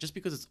of it. Just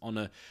because it's on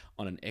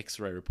an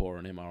X-ray report or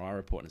an MRI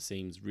report and it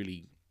seems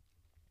really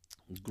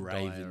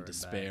grave Dire and and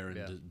despair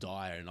bad, and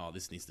dire and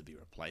this needs to be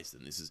replaced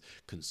and this is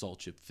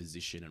consult your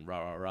physician and rah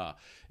rah rah.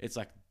 It's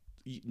like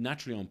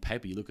naturally on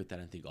paper you look at that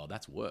and think, oh,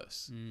 that's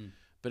worse.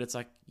 But it's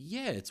like,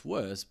 yeah, it's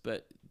worse,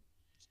 but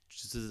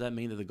does that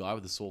mean that the guy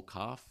with the sore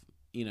calf,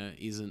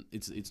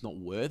 it's not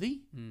worthy?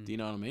 Do you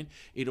know what I mean?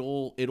 It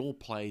all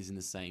plays in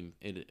the same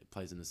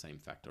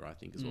factor, I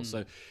think, as well.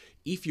 So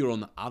if you're on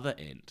the other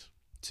end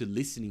to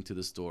listening to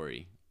the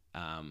story,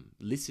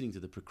 listening to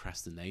the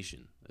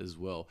procrastination as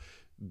well,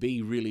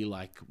 be really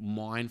like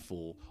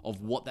mindful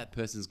of what that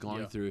person's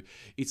going through.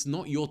 It's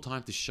not your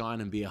time to shine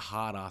and be a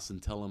hard ass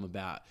and tell them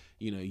about,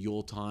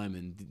 your time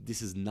and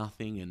this is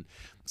nothing. And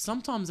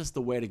sometimes that's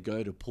the way to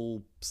go to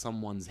pull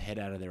someone's head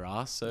out of their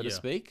ass, so to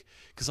speak.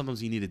 Because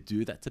sometimes you need to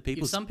do that to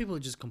people. If some people are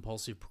just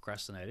compulsive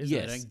procrastinators,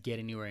 Yes. they don't get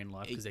anywhere in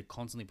life because they're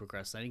constantly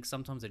procrastinating.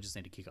 Sometimes they just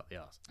need to kick up the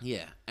ass.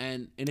 Yeah.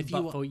 And if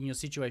But for in your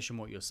situation,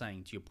 what you're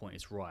saying, to your point,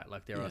 is right.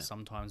 Like there are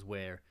some times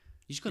where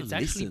you just gotta it's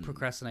actually listen.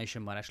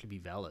 procrastination might actually be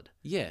valid.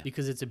 Yeah.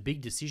 Because it's a big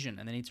decision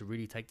and they need to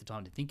really take the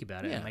time to think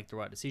about it Yeah. and make the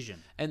right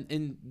decision.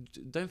 And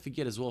don't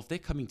forget as well, if they're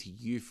coming to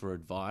you for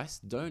advice,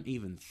 don't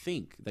even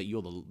think that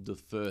you're the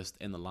first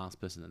and the last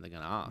person that they're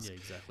going to ask. Yeah,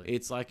 exactly.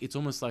 It's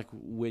almost like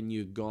when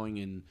you're going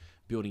and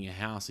building a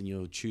house and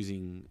you're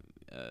choosing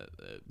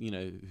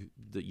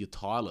your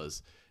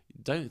tilers,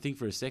 don't think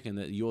for a second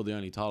that you're the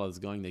only Tyler that's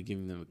going there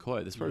giving them a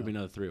quote. There's probably been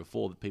another 3 or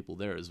 4 people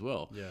there as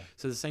well. Yeah.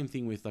 So the same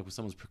thing with, like, when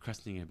someone's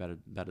procrastinating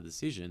about a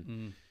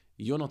decision,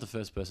 you're not the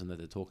first person that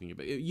they're talking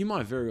about. You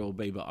might very well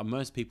be, but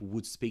most people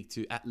would speak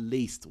to at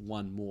least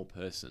one more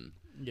person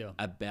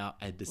about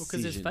a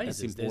decision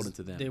that's important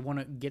to them. They want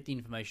to get the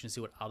information and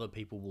see what other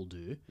people will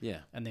do. Yeah.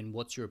 And then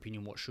what's your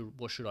opinion? What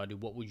should I do?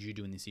 What would you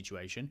do in this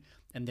situation?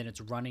 And then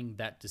it's running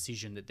that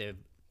decision that they've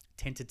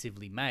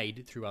tentatively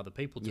made through other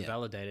people to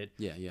validate it.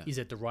 Yeah, yeah. Is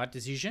it the right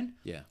decision?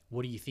 Yeah.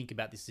 What do you think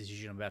about this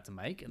decision I'm about to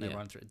make? And they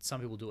run through it.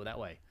 Some people do it that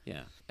way.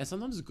 Yeah. And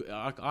sometimes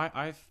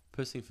I've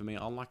personally, for me,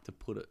 I like to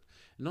put it,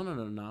 not in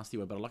a nasty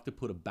way, but I like to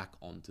put it back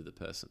onto the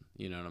person.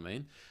 You know what I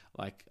mean?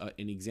 Like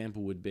an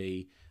example would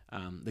be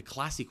the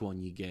classic one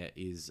you get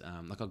is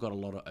like, I've got a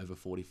lot of over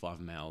 45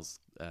 males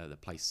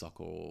that play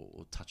soccer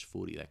or touch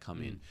footy that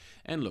come in.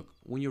 And look,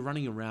 when you're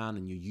running around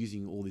and you're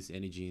using all this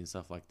energy and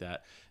stuff like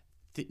that,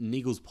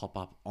 niggles pop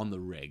up on the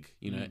reg,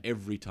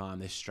 every time.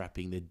 They're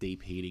strapping, they're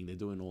deep heating, they're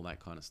doing all that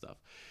kind of stuff.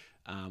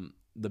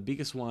 The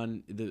biggest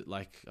one,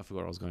 I forgot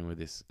where I was going with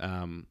this.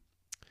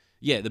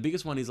 The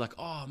biggest one is like,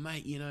 oh,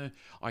 mate,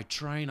 I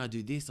train, I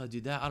do this, I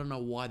do that. I don't know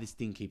why this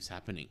thing keeps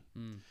happening.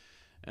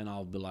 And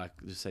I'll be like,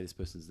 just say this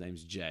person's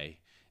name's Jay,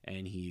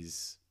 and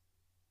he's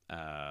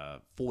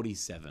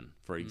 47,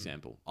 for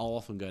example. I'll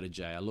often go to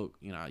Jay. I look,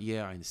 I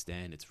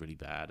understand it's really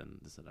bad, and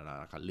this and that.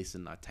 I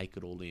listen, I take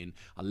it all in.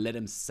 I let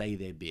them say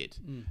their bit,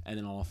 and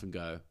then I'll often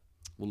go,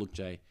 well, look,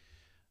 Jay,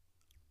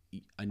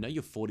 I know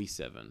you're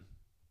 47.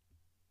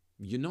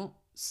 You're not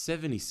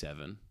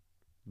 77,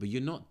 but you're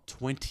not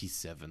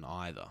 27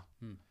 either.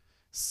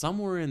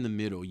 Somewhere in the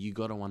middle, you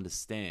got to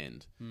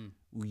understand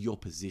your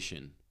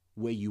position,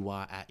 where you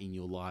are at in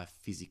your life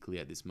physically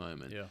at this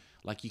moment. Yeah.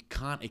 Like, you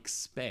can't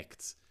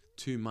expect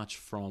too much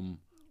from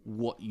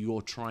what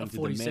you're trying to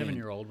demand. A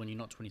 47-year-old when you're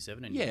not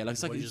 27 anymore. Yeah,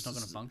 like, you're just not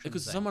going to function.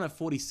 Because someone at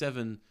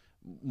 47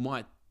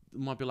 might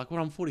be like,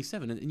 well, I'm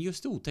 47, and you're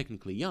still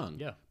technically young.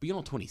 Yeah. But you're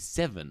not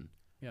 27.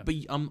 Yeah. But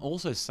I'm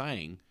also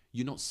saying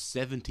you're not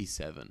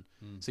 77.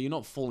 So you're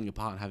not falling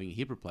apart and having a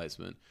hip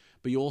replacement,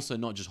 but you're also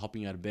not just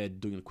hopping out of bed,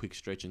 doing a quick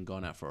stretch and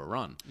going out for a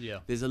run. Yeah.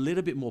 There's a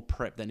little bit more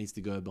prep that needs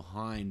to go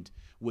behind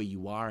where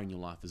you are in your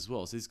life as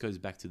well. So this goes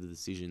back to the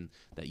decision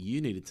that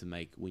you needed to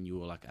make when you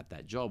were, like, at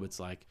that job. It's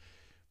like,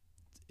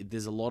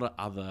 there's a lot of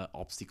other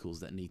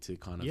obstacles that need to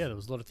kind of... Yeah, there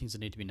was a lot of things that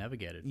need to be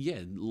navigated. Yeah,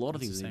 a lot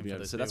of things that need to be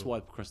navigated. So that's why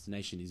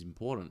procrastination is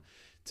important,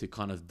 to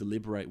kind of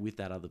deliberate with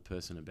that other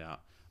person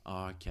about,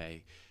 I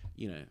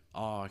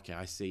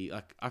see.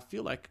 Like, I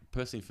feel like,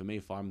 personally for me,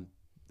 if I'm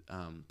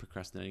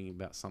procrastinating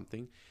about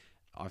something,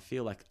 I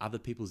feel like other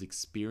people's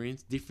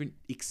different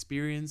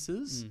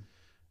experiences,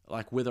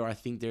 like whether I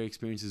think their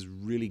experience is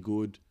really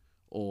good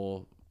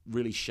or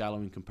really shallow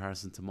in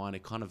comparison to mine,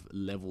 it kind of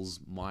levels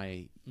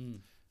my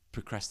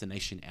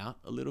procrastination out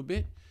a little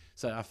bit.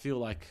 So I feel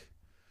like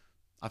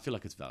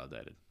it's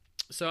validated.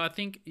 So I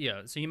think,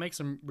 so you make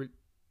some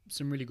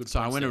really good points.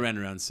 So I went around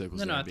in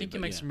circles. No, I think you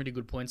make some really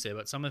good points there.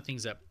 But some of the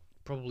things that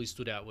probably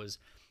stood out was,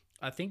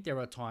 I think there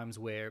are times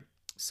where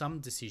some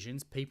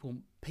decisions,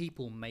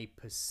 people may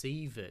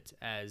perceive it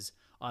as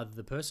either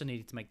the person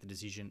needing to make the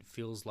decision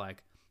feels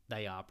like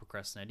they are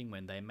procrastinating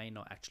when they may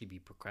not actually be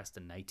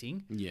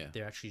procrastinating. Yeah.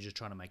 They're actually just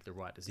trying to make the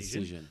right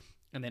decision.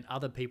 And then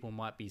other people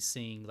might be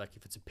seeing, like,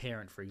 if it's a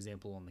parent, for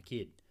example, on the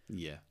kid.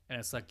 Yeah. And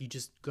it's like, you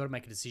just got to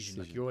make a decision.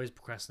 Like, you're always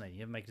procrastinating.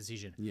 You have to make a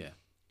decision. Yeah.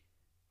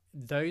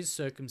 Those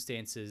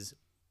circumstances,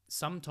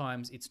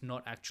 sometimes it's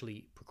not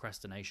actually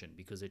procrastination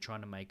because they're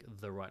trying to make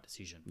the right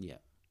decision. Yeah.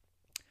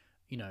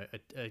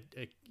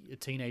 A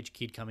teenage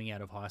kid coming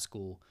out of high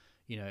school,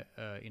 a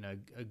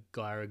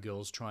guy or a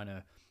girl's trying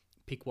to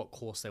pick what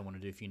course they want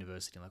to do for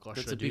university. Like,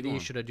 should I do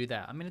this? Should I do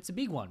that? I mean, it's a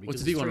big one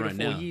because it's 3 to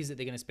 4 years that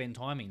they're going to spend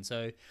time in.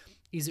 So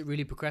is it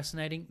really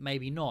procrastinating?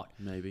 Maybe not.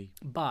 Maybe.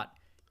 But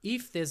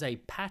if there's a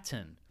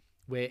pattern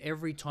where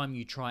every time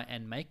you try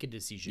and make a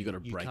decision,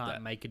 you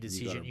can't make a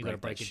decision, you got to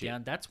break it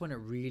down, that's when it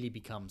really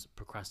becomes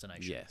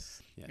procrastination.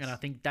 Yes. And I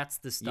think that's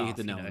the stuff. You hit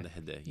the nail on the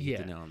head there.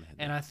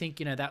 And I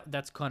think,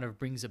 that's kind of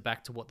brings it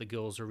back to what the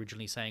girls were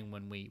originally saying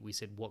when we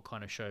said, what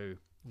kind of show,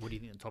 what do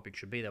you think the topic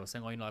should be? They were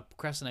saying, like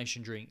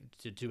procrastination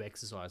to do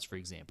exercise, for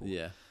example.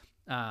 Yeah.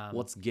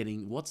 What's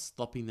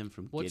stopping them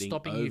from getting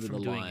over the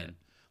line?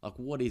 Like,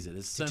 what is it?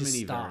 There's so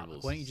many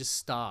variables. Why don't you just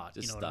start?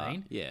 You know what I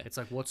mean? Yeah. It's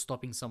like, what's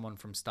stopping someone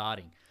from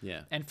starting?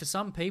 Yeah. And for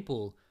some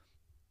people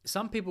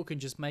can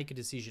just make a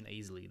decision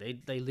easily.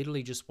 They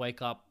literally just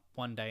wake up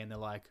one day and they're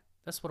like,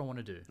 that's what I want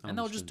to do. And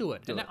they'll just do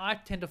it. And I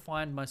tend to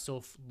find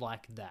myself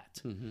like that.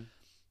 Mm-hmm.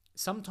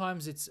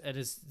 Sometimes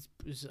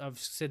I've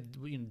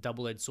said,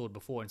 double-edged sword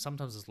before, and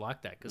sometimes it's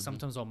like that because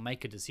sometimes I'll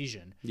make a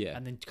decision,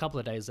 and then a couple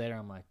of days later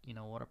I'm like, you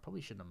know what, I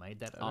probably shouldn't have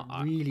made that.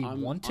 I really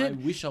want it. I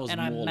wish I was more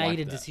like that. And I made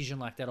a decision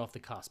like that off the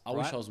cusp. I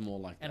wish I was more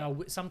like that.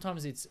 And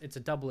sometimes it's a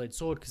double-edged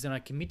sword because then I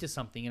commit to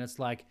something and it's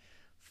like,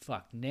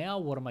 fuck, now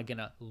what am I going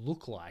to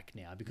look like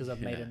now because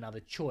I've made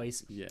another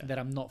choice that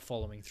I'm not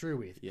following through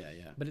with. Yeah,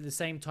 yeah. But at the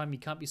same time, you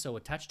can't be so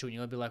attached to it.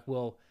 You'll be like,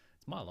 well,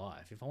 it's my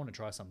life. If I want to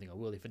try something, I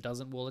will. If it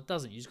doesn't, well, it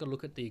doesn't. You just got to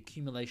look at the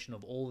accumulation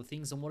of all the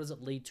things and what does it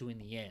lead to in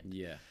the end.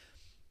 Yeah.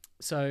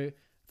 So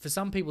for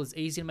some people, it's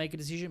easy to make a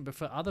decision, but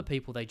for other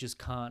people, they just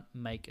can't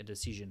make a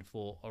decision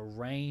for a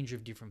range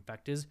of different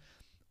factors.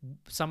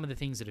 Some of the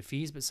things that are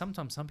fears, but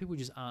sometimes some people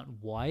just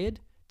aren't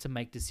wired to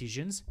make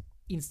decisions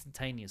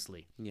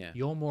instantaneously. Yeah.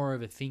 You're more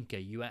of a thinker.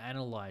 You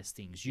analyze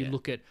things. You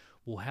look at,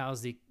 well,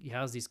 how's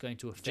this going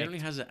to affect? Generally,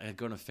 how's it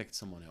going to affect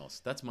someone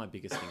else? That's my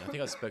biggest thing. I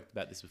think I spoke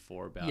about this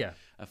before about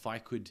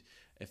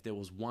if there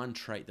was one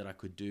trait that I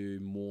could do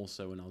more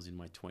so when I was in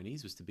my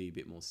 20s was to be a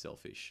bit more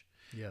selfish.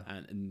 Yeah.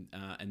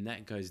 And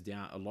that goes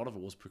down. A lot of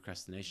it was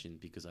procrastination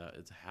because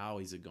it's how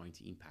is it going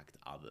to impact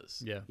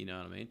others? Yeah. You know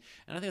what I mean?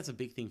 And I think that's a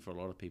big thing for a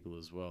lot of people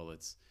as well.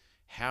 It's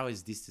how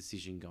is this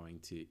decision going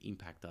to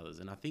impact others?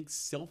 And I think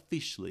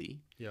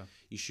selfishly,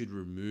 you should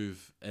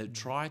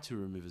try to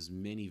remove as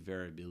many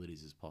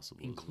variabilities as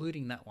possible.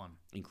 Including that one.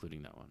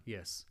 Including that one.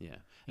 Yes. Yeah.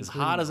 As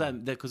hard as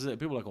that, because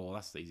people are like, oh,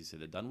 that's easier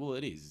said than done. Well,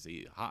 it is.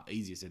 It's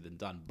easier said than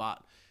done.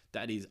 But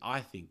I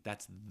think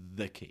that's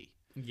the key.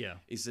 Yeah.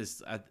 It's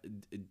just a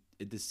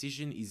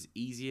decision is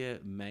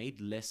easier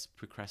made, less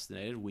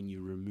procrastinated when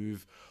you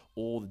remove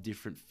all the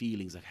different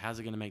feelings. Like, how's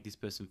it going to make this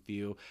person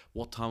feel?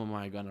 What time am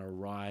I going to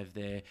arrive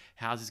there?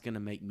 How's this going to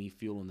make me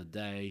feel on the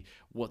day?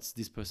 What's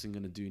this person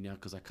going to do now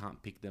because I can't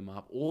pick them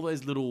up? All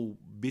those little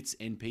bits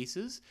and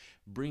pieces,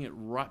 bring it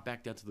right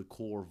back down to the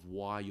core of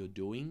why you're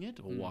doing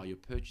it, or why you're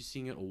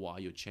purchasing it, or why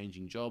you're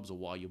changing jobs, or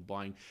why you're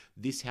buying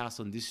this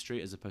house on this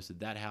street as opposed to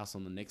that house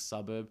on the next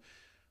suburb.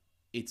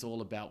 It's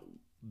all about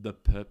the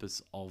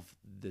purpose of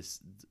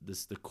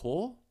the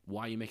core,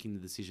 why you're making the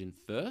decision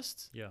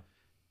first. Yeah.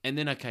 And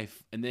then,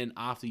 and then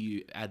after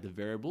you add the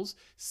variables,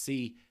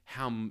 see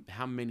how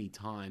many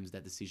times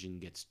that decision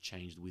gets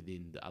changed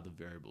within the other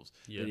variables.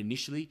 Yeah. But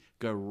initially,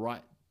 go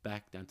right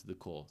back down to the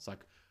core. It's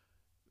like,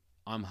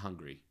 I'm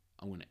hungry.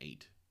 I want to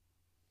eat.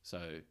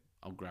 So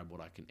I'll grab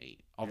what I can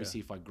eat. Obviously,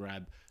 if I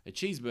grab a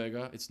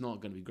cheeseburger, it's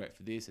not going to be great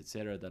for this,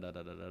 etc.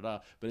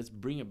 But let's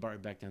bring it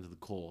back down to the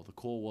core. The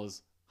core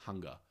was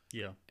hunger.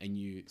 Yeah. And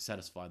you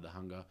satisfy the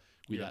hunger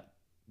without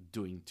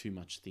doing too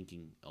much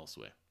thinking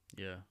elsewhere.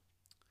 Yeah.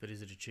 But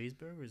is it a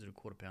cheeseburger or is it a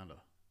quarter pounder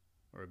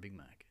or a Big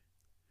Mac?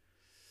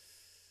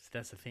 So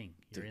that's the thing.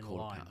 You're in the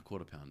line.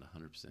 Quarter pounder,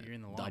 100%. You're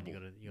in the line. You got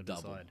to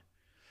decide.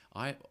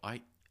 I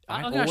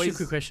I'm going to ask you a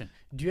quick question.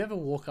 Do you ever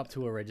walk up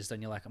to a register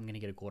and you're like, I'm going to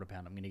get a quarter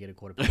pounder. I'm going to get a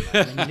quarter pounder.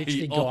 And then you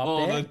literally go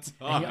up there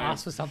and you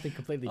ask for something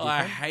completely different?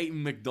 I hate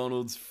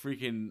McDonald's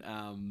freaking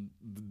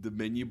the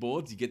menu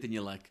boards. You get there and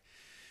you're like,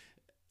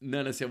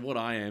 no, so what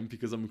I am,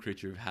 because I'm a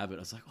creature of habit,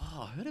 I was like,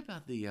 oh, I heard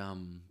about the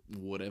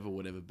whatever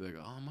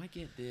burger. Oh, I might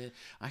get there.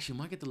 Actually, I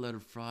might get the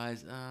loaded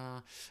fries.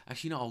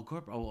 Actually, no,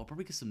 I'll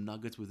probably get some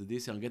nuggets with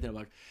this. And I'll get there. I'm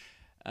like,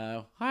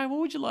 hi,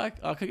 what would you like?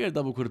 Oh, can I get a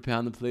double quarter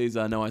pounder, please?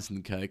 No ice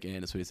and Coke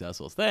and a sweet and sour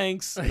sauce.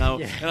 Thanks. And I'll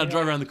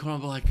drive around the corner.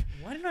 I'm like,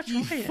 why did I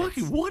try it?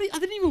 Fucking what? I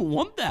didn't even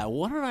want that.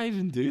 Why did I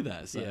even do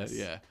that? So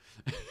yeah.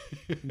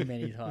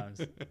 Many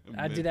times.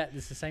 I do that.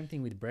 It's the same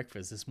thing with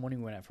breakfast. This morning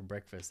we went out for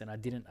breakfast and I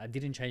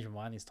didn't change my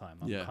mind this time.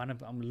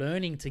 I'm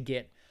learning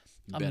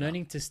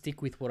to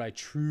stick with what I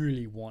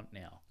truly want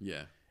now.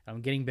 Yeah.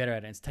 I'm getting better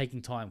at it. It's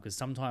taking time because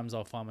sometimes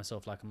I'll find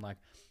myself like, I'm like,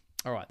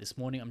 all right, this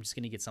morning I'm just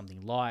going to get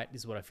something light.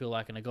 This is what I feel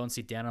like. And I go and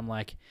sit down. I'm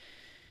like,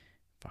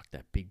 fuck,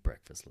 that big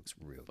breakfast looks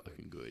real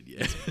fucking good. Yeah.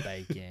 There's some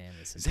bacon.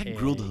 There's some Is that eggs,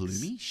 grilled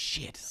halloumi?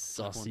 Shit.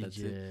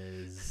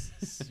 sausages,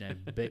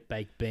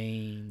 baked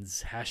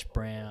beans, hash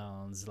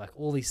browns, like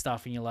all these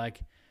stuff. And you're like,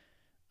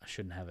 I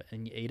shouldn't have it.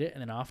 And you eat it.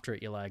 And then after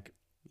it, you're like,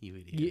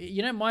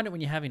 you don't mind it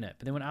when you're having it.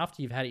 But then when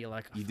after you've had it, you're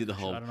like, you did the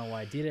whole, I don't know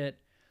why I did it.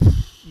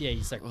 Yeah, you're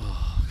just like,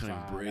 I can't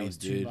even breathe, that was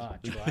dude. too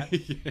much,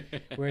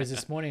 right? Whereas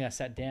this morning I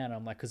sat down,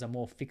 I'm like, because I'm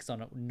more fixed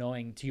on it,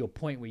 knowing, to your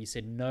point where you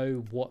said,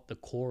 know what the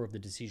core of the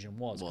decision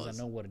was, because I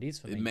know what it is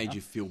for me. It made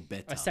you feel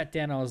better. I sat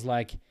down, I was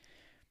like,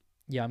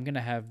 yeah, I'm going to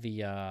have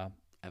the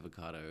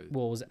avocado.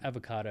 Well, it was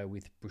avocado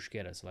with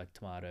bruschetta, so like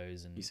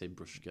tomatoes and... You say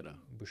bruschetta.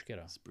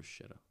 Bruschetta. It's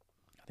bruschetta.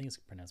 I think it's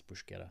pronounced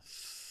bruschetta.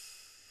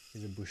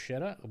 Is it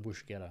bruschetta or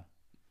bruschetta?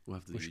 We'll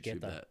have to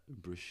YouTube that.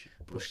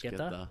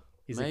 Bruschetta?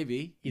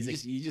 Maybe.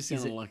 You just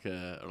sound like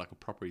a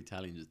proper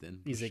Italian just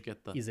then. Is it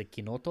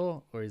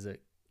chinotto or is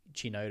it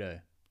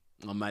chinotto?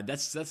 Oh mate,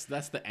 that's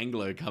the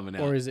Anglo coming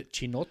out. Or is it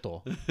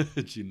chinotto?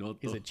 Chinotto.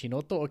 Is it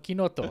chinotto or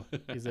chinotto?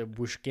 Is it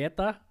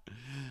bruschetta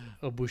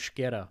or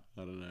bruschetta?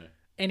 I don't know.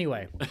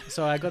 Anyway,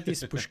 so I got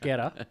this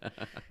bruschetta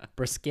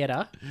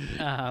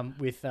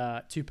with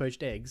 2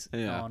 poached eggs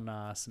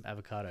on some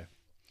avocado.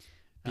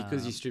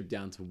 Because you stripped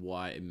down to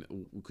why,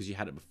 because you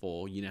had it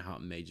before, you know how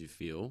it made you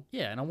feel.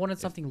 Yeah, and I wanted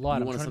something light.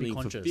 You wanted something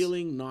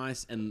fulfilling,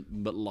 nice,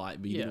 but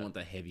light, but you didn't want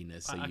the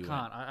heaviness. So I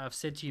can't. I've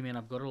said to you, man,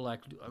 I've got to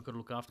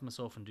look after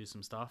myself and do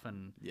some stuff,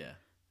 and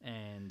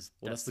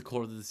that's the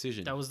core of the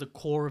decision. That was the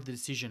core of the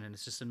decision, and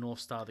it's just a North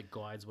Star that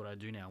guides what I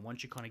do now.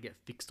 Once you kind of get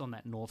fixed on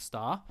that North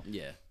Star,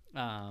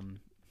 I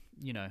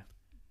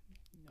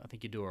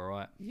think you do all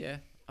right. Yeah,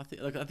 I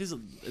think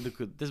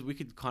we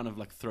could kind of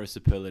like throw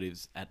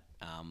superlatives at.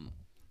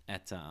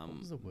 What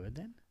was the word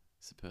then?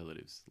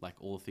 Superlatives, like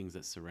all the things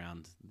that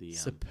surround the.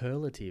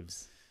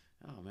 Superlatives.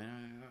 Oh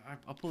man,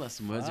 I'll pull out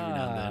some words every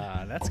now and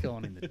then. That's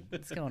going in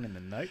the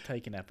note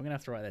taking app. I'm gonna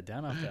have to write that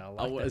down after. I like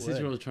that Essentially,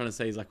 word. what I was trying to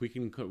say is like we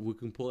can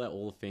pull out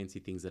all the fancy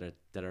things that are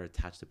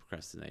attached to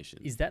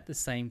procrastination. Is that the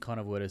same kind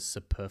of word as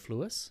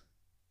superfluous?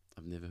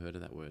 I've never heard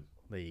of that word.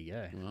 There you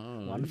go.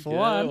 Oh, One for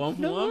one. One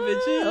for one,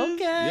 bitches.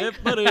 Okay. Yep,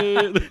 buddy.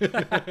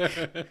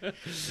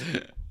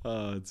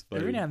 Oh, it's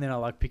funny. Every now and then I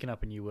like picking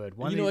up a new word.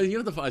 You know,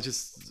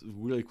 just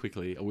really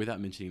quickly, without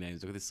mentioning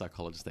names, I've got this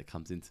psychologist that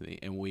comes into me,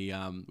 and we've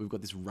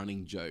got this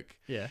running joke.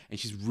 Yeah. And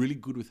she's really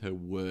good with her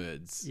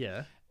words.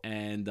 Yeah.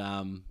 And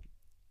now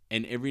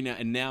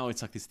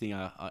it's like this thing.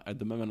 I at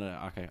the moment,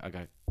 I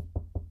go,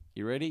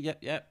 you ready?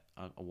 Yep.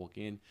 I walk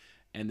in.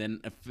 And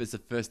then it's the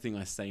first thing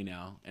I say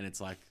now, and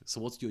it's like, so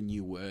what's your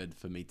new word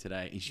for me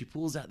today? And she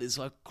pulls out this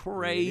like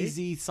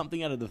crazy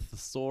something out of the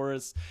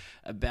thesaurus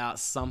about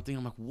something.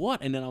 I'm like,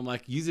 what? And then I'm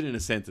like, use it in a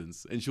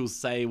sentence, and she'll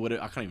say what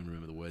I can't even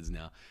remember the words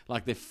now.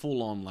 Like they're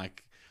full on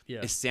like.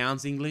 Yeah. It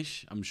sounds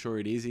English. I'm sure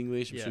it is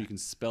English. I'm sure you can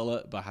spell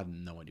it, but I have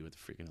no idea what the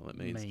freaking hell it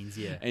means.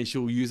 Yeah. And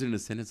she'll use it in a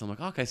sentence. I'm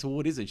like, okay, so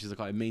what is it? She's like,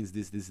 oh, it means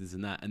this,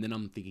 and that. And then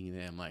I'm thinking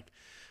there, I'm like,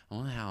 I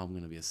wonder how I'm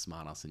going to be a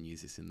smart ass and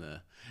use this in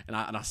the... And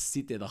I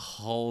sit there the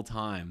whole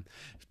time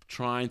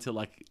trying to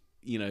like,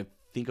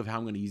 think of how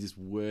I'm going to use this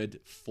word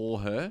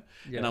for her.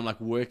 Yeah. And I'm like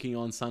working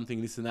on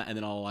something, this and that. And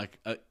then I'll like...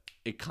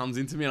 it comes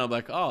into me and I'm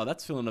like, oh,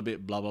 that's feeling a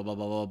bit blah, blah, blah,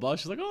 blah, blah, blah.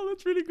 She's like, oh,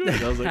 that's really good.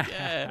 And I was like,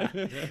 yeah.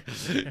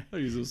 I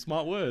use a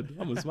smart word.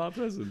 I'm a smart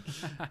person.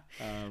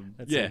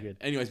 That's so good.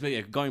 Anyways, but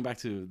yeah, going back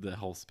to the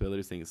whole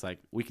superlatives thing, it's like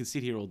we can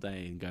sit here all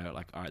day and go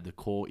like, all right, the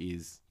core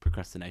is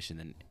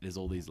procrastination, and there's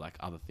all these like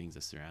other things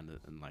that surround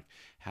it, and like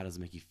how does it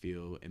make you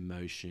feel,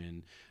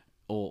 emotion,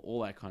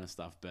 all that kind of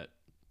stuff. But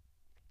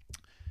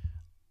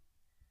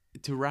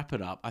to wrap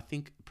it up, I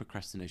think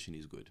procrastination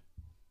is good.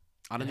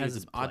 I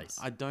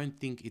don't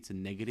think it's a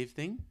negative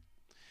thing.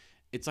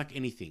 It's like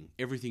anything,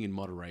 everything in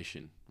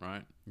moderation,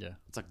 right? Yeah.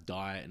 It's like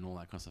diet and all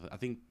that kind of stuff. I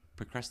think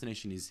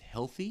procrastination is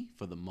healthy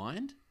for the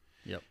mind.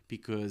 Yep.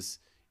 Because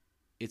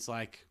it's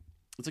like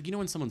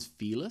when someone's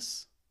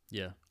fearless.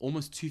 Yeah.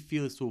 Almost too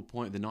fearless to a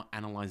point they're not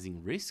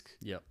analyzing risk.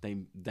 Yep.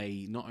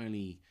 They not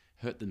only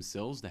hurt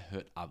themselves, they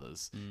hurt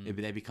others. If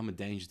they become a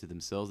danger to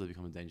themselves, they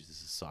become a danger to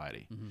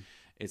society. Mm-hmm.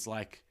 It's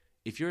like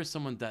if you're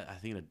someone that I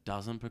think that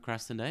doesn't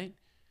procrastinate,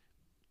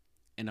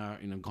 and are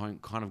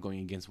going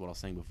against what I was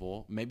saying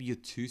before, maybe you're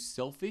too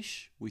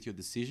selfish with your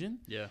decision,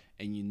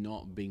 and you're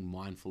not being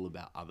mindful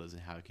about others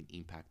and how it can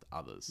impact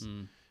others.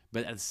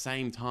 But at the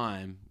same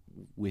time,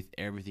 with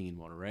everything in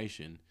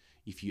moderation,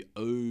 if you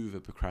over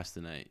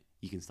procrastinate,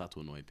 you can start to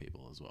annoy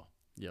people as well.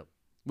 Yep.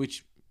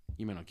 Which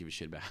you may not give a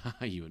shit about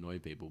how you annoy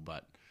people,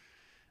 but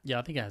yeah,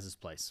 I think it has its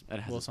place. It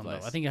has its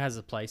place. I think it has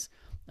a place.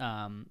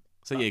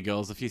 So yeah,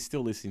 girls, if you're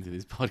still listening to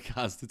this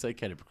podcast, it's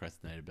okay to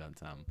procrastinate about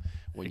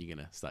when you're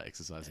gonna start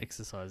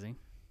exercising.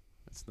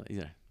 It's not,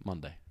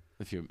 Monday.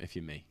 If you're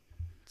me,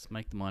 just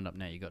make the mind up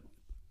now. You got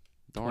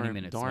 20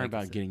 minutes. Don't worry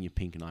about getting your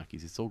pink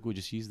Nikes. It's all good.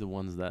 Just use the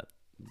ones that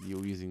you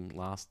were using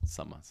last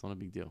summer. It's not a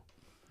big deal.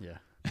 Yeah.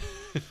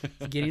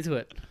 Get into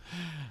it.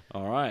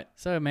 All right.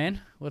 So, man,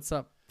 what's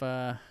up?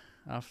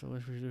 After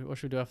what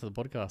should we do after the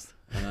podcast?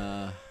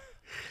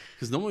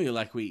 Because normally,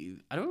 like we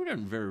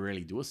don't very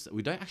rarely do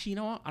we don't actually. You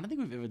know what? I don't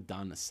think we've ever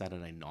done a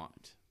Saturday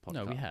night podcast.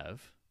 No, we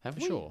have. Have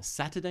we? Sure.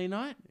 Saturday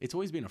night? It's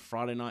always been a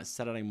Friday night,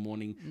 Saturday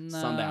morning,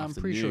 Sunday afternoon. I'm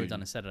pretty sure we've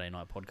done a Saturday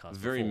night podcast.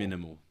 Very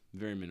minimal.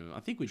 Very minimal.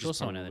 I think we're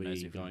just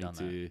probably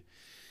going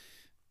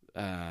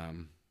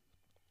to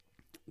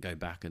go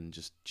back and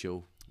just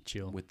chill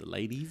with the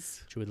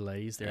ladies. Chill with the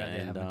ladies. They're out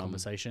there having a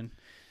conversation.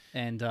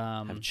 And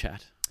have a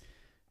chat.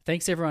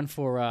 Thanks everyone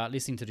for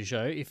listening to the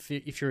show.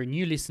 If you're a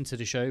new listener to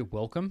the show,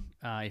 welcome.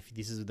 If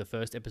this is the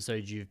first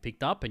episode you've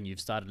picked up and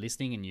you've started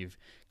listening and you've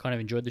kind of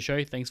enjoyed the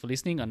show, thanks for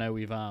listening. I know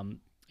we've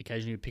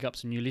occasionally pick up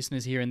some new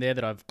listeners here and there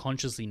that I've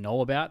consciously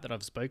know about, that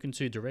I've spoken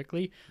to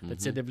directly,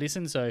 that said they've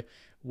listened. So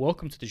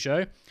welcome to the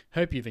show.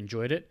 Hope you've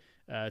enjoyed it.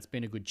 It's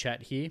been a good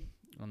chat here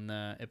on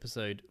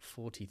episode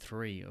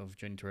 43 of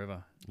Journey to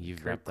Forever.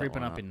 You've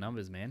creeping up in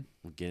numbers, man.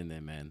 We're getting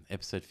there, man.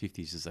 Episode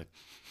 50 is just like,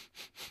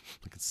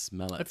 I can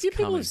smell it. A few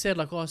people have said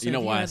like, oh, so you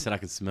know why I said I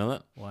could smell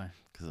it? Why?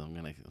 Because are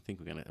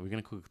we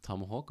gonna cook a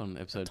tomahawk on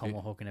episode 50?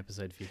 Tomahawk in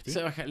episode 50.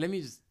 So okay, let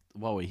me just,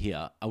 while we're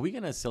here, are we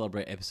gonna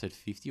celebrate episode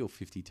 50 or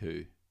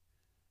 52?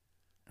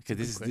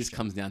 Because this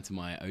comes down to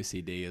my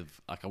OCD of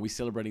like, are we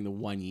celebrating the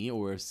 1 year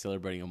or we're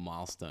celebrating a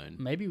milestone?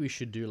 Maybe we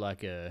should do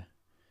like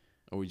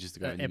or we just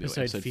go in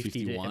episode 50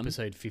 51? to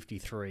episode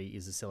 53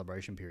 is a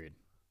celebration period,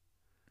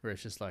 where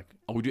it's just like,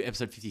 oh, we do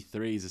episode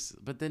 53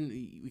 but then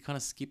we kind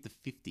of skip the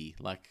 50.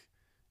 Like,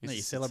 no,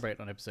 you celebrate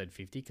on episode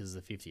 50 because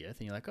it's the 50th,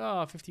 and you're like,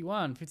 oh,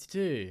 51,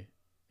 52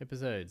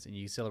 episodes, and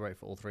you celebrate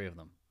for all three of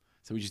them.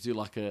 So we just do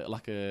like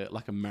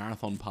a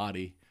marathon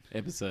party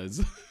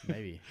episodes.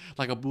 Maybe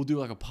we'll do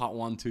like a part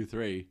 1, 2,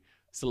 3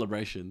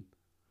 celebration.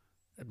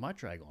 It might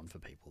drag on for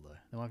people though.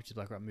 They might be just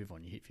like, right, move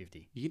on. You hit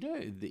 50.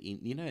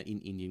 In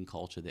Indian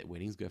culture that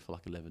weddings go for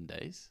like 11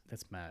 days.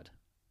 That's mad.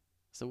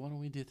 So why don't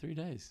we do 3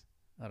 days?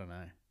 I don't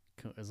know.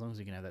 As long as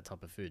you can have that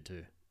type of food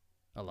too.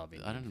 I love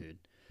Indian food.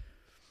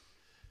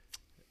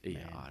 Yeah,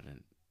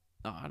 Man.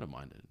 I don't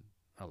mind it.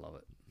 I love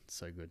it. It's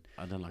so good.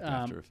 I don't like the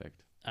after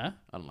effect. Huh?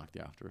 I don't like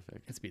the after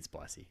effect. It's a bit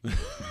spicy.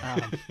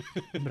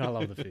 But I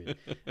love the food.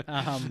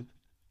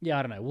 Yeah,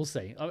 I don't know. We'll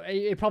see.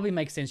 It probably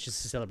makes sense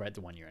just to celebrate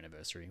the 1 year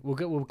anniversary.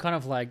 We'll kind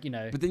of like,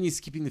 But then you're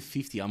skipping the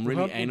 50. I'm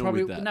really anal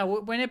with that. No,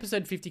 when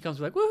episode 50 comes,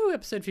 we're like, woohoo,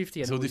 episode 50.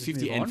 And So we'll the just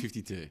 50 move and on.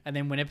 52. And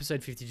then when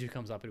episode 52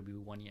 comes up, it'll be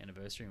 1 year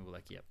anniversary, and we're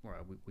like, yep, all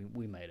right,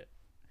 we made it.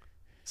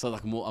 So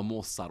like a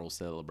more subtle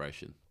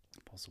celebration.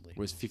 Possibly.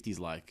 Whereas 50 is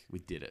like, we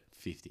did it.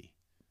 50.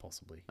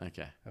 Possibly.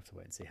 Okay. I have to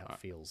wait and see how it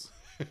feels.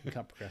 We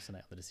can't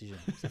procrastinate on the decision.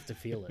 Just have to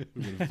feel it.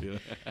 We're gonna feel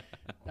it.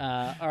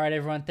 All right,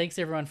 everyone. Thanks,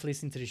 everyone, for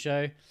listening to the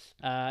show.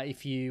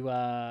 If you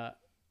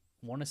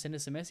want to send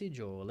us a message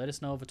or let us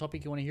know of a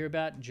topic you want to hear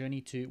about,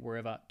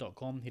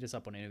 journeytowherever.com. Hit us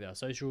up on any of our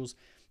socials.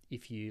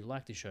 If you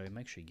like the show,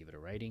 make sure you give it a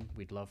rating.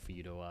 We'd love for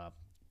you to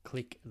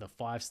click the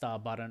 5-star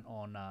button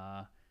on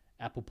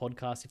Apple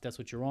Podcasts if that's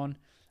what you're on.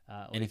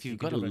 And if you've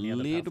got a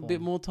little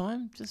bit more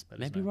time, just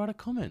maybe write a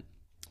comment.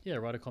 Yeah,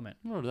 write a comment.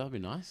 Oh, that'd be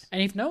nice.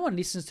 And if no one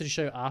listens to the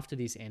show after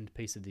this end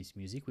piece of this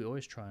music, we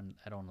always try and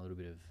add on a little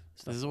bit of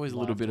stuff. There's always a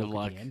little bit of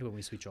like at the end when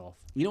we switch off.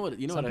 You know what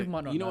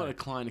know. a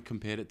client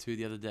compared it to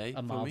the other day?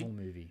 A Marvel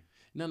movie.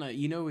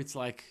 No, it's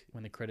like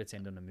when the credits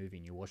end on a movie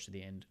and you watch to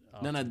the end.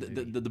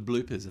 The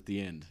bloopers at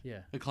the end. Yeah.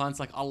 The client's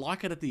like, I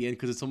like it at the end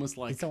because it's almost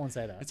like. Did someone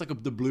say that? It's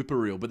like the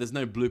blooper reel, but there's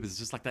no bloopers. It's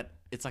just like that.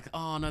 It's like,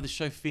 oh no, the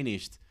show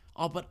finished.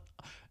 Oh, but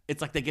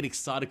it's like they get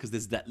excited because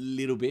there's that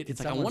little bit.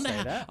 It's like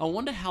I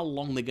wonder how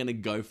long they're gonna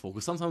go for.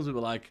 Because sometimes we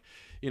were like,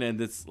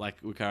 that's like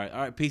we carry. All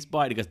right, peace,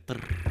 bye. It goes.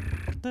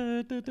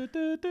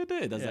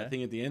 It does that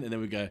thing at the end, and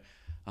then we go.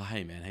 Oh,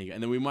 hey man, how you go?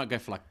 And then we might go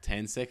for like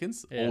 10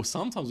 seconds, or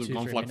sometimes we've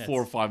gone for like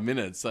 4 or 5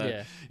 minutes.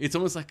 So it's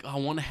almost like, I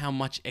wonder how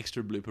much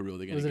extra blooper reel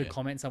they're going to get. Was it a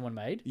comment someone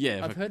made?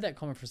 Yeah. I've heard that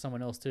comment from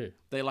someone else too.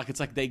 It's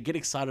like they get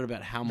excited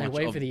about how much.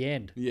 They wait for the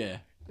end. Yeah.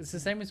 It's the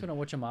same as when I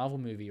watch a Marvel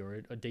movie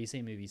or a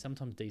DC movie.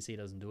 Sometimes DC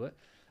doesn't do it,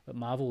 but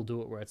Marvel will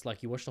do it where it's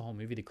like you watch the whole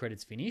movie, the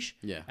credits finish,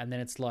 and then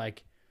it's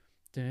like,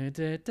 like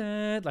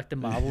the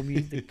Marvel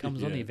music that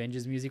comes on, the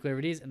Avengers music, whatever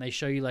it is, and they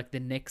show you like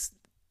the next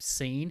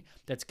scene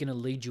that's going to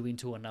lead you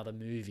into another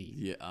movie.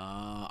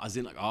 Yeah. As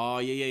in like,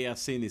 I've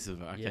seen this.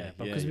 Okay. Yeah,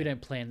 but because we don't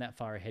plan that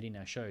far ahead in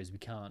our shows, we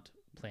can't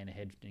plan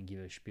ahead and give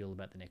a spiel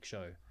about the next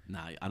show. No,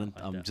 I don't.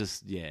 I'm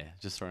just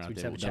throwing out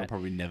there. That'll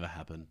probably never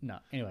happen. No.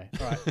 Anyway,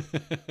 all right.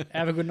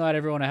 Have a good night,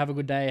 everyone. Have a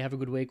good day. Have a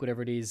good week,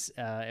 whatever it is.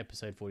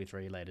 Episode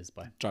 43. Laters.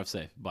 Bye. Drive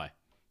safe. Bye.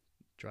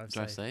 Drive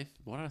safe.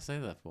 What did I say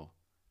that for?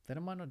 They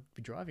might not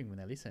be driving when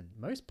they listen.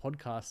 Most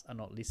podcasts are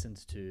not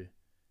listened to.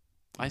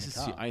 I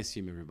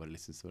assume everybody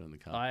listens to it in the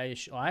car. I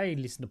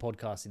listen to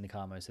podcasts in the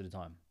car most of the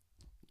time.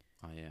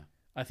 Oh yeah.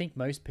 I think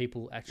most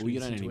people actually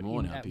listen to it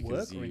at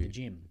work or in the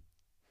gym.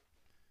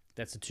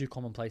 That's the two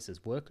common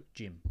places: work,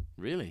 gym.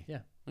 Really? Yeah.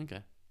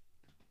 Okay.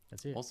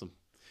 That's it. Awesome.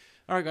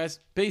 All right, guys.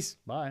 Peace.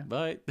 Bye.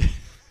 Bye.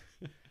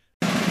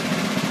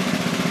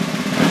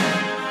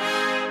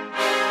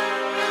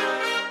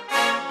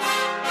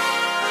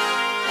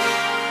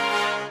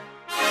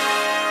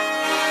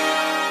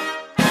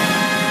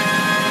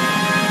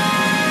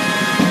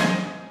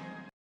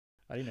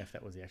 I didn't know if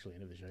that was the actual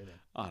end of the show then.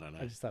 I don't know.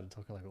 I just started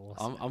talking like it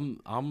was.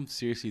 I'm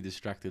seriously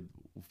distracted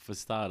for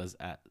starters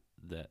at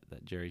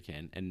that jerry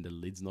can, and the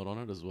lid's not on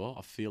it as well.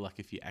 I feel like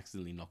if you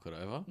accidentally knock it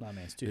over, no, man,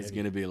 it's too heavy. It's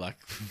gonna be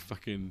like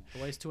fucking.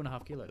 It weighs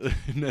 2.5 kilos.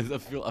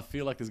 No, I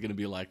feel like there's gonna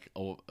be like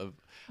a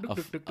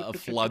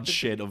flood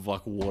shed of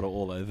like water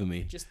all over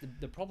me. Just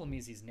the problem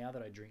is now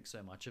that I drink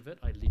so much of it,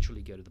 I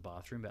literally go to the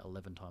bathroom about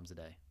 11 times a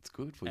day. It's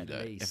good for you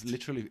though. Least.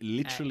 It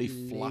literally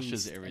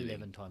flushes everything.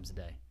 11 times a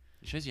day.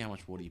 It shows you how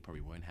much water you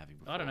probably weren't having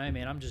before. I don't know,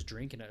 man. I'm just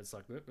drinking it. It's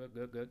like,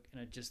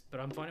 and it just. But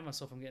I'm finding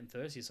myself, I'm getting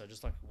thirsty, so I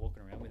just like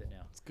walking around with it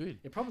now. It's good.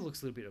 It probably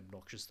looks a little bit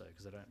obnoxious though,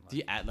 because I don't. Do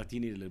you add do you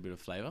need a little bit of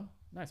flavor?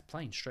 No, it's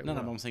plain straight. No,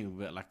 water. I'm saying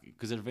like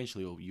because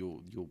eventually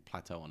you'll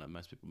plateau on it.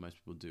 Most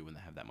people do when they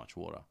have that much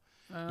water.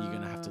 You're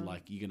gonna have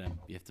to you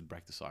have to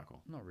break the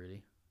cycle. Not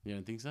really. You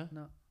don't think so?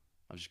 No.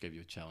 I just gave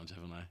you a challenge,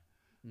 haven't I?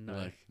 No.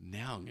 Like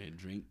now I'm gonna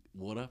drink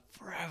water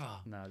forever.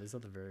 No, there's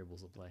other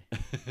variables at play.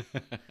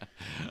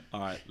 All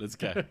right, let's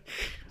go.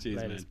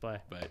 Cheers, Laters, man.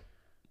 Bye. Bye.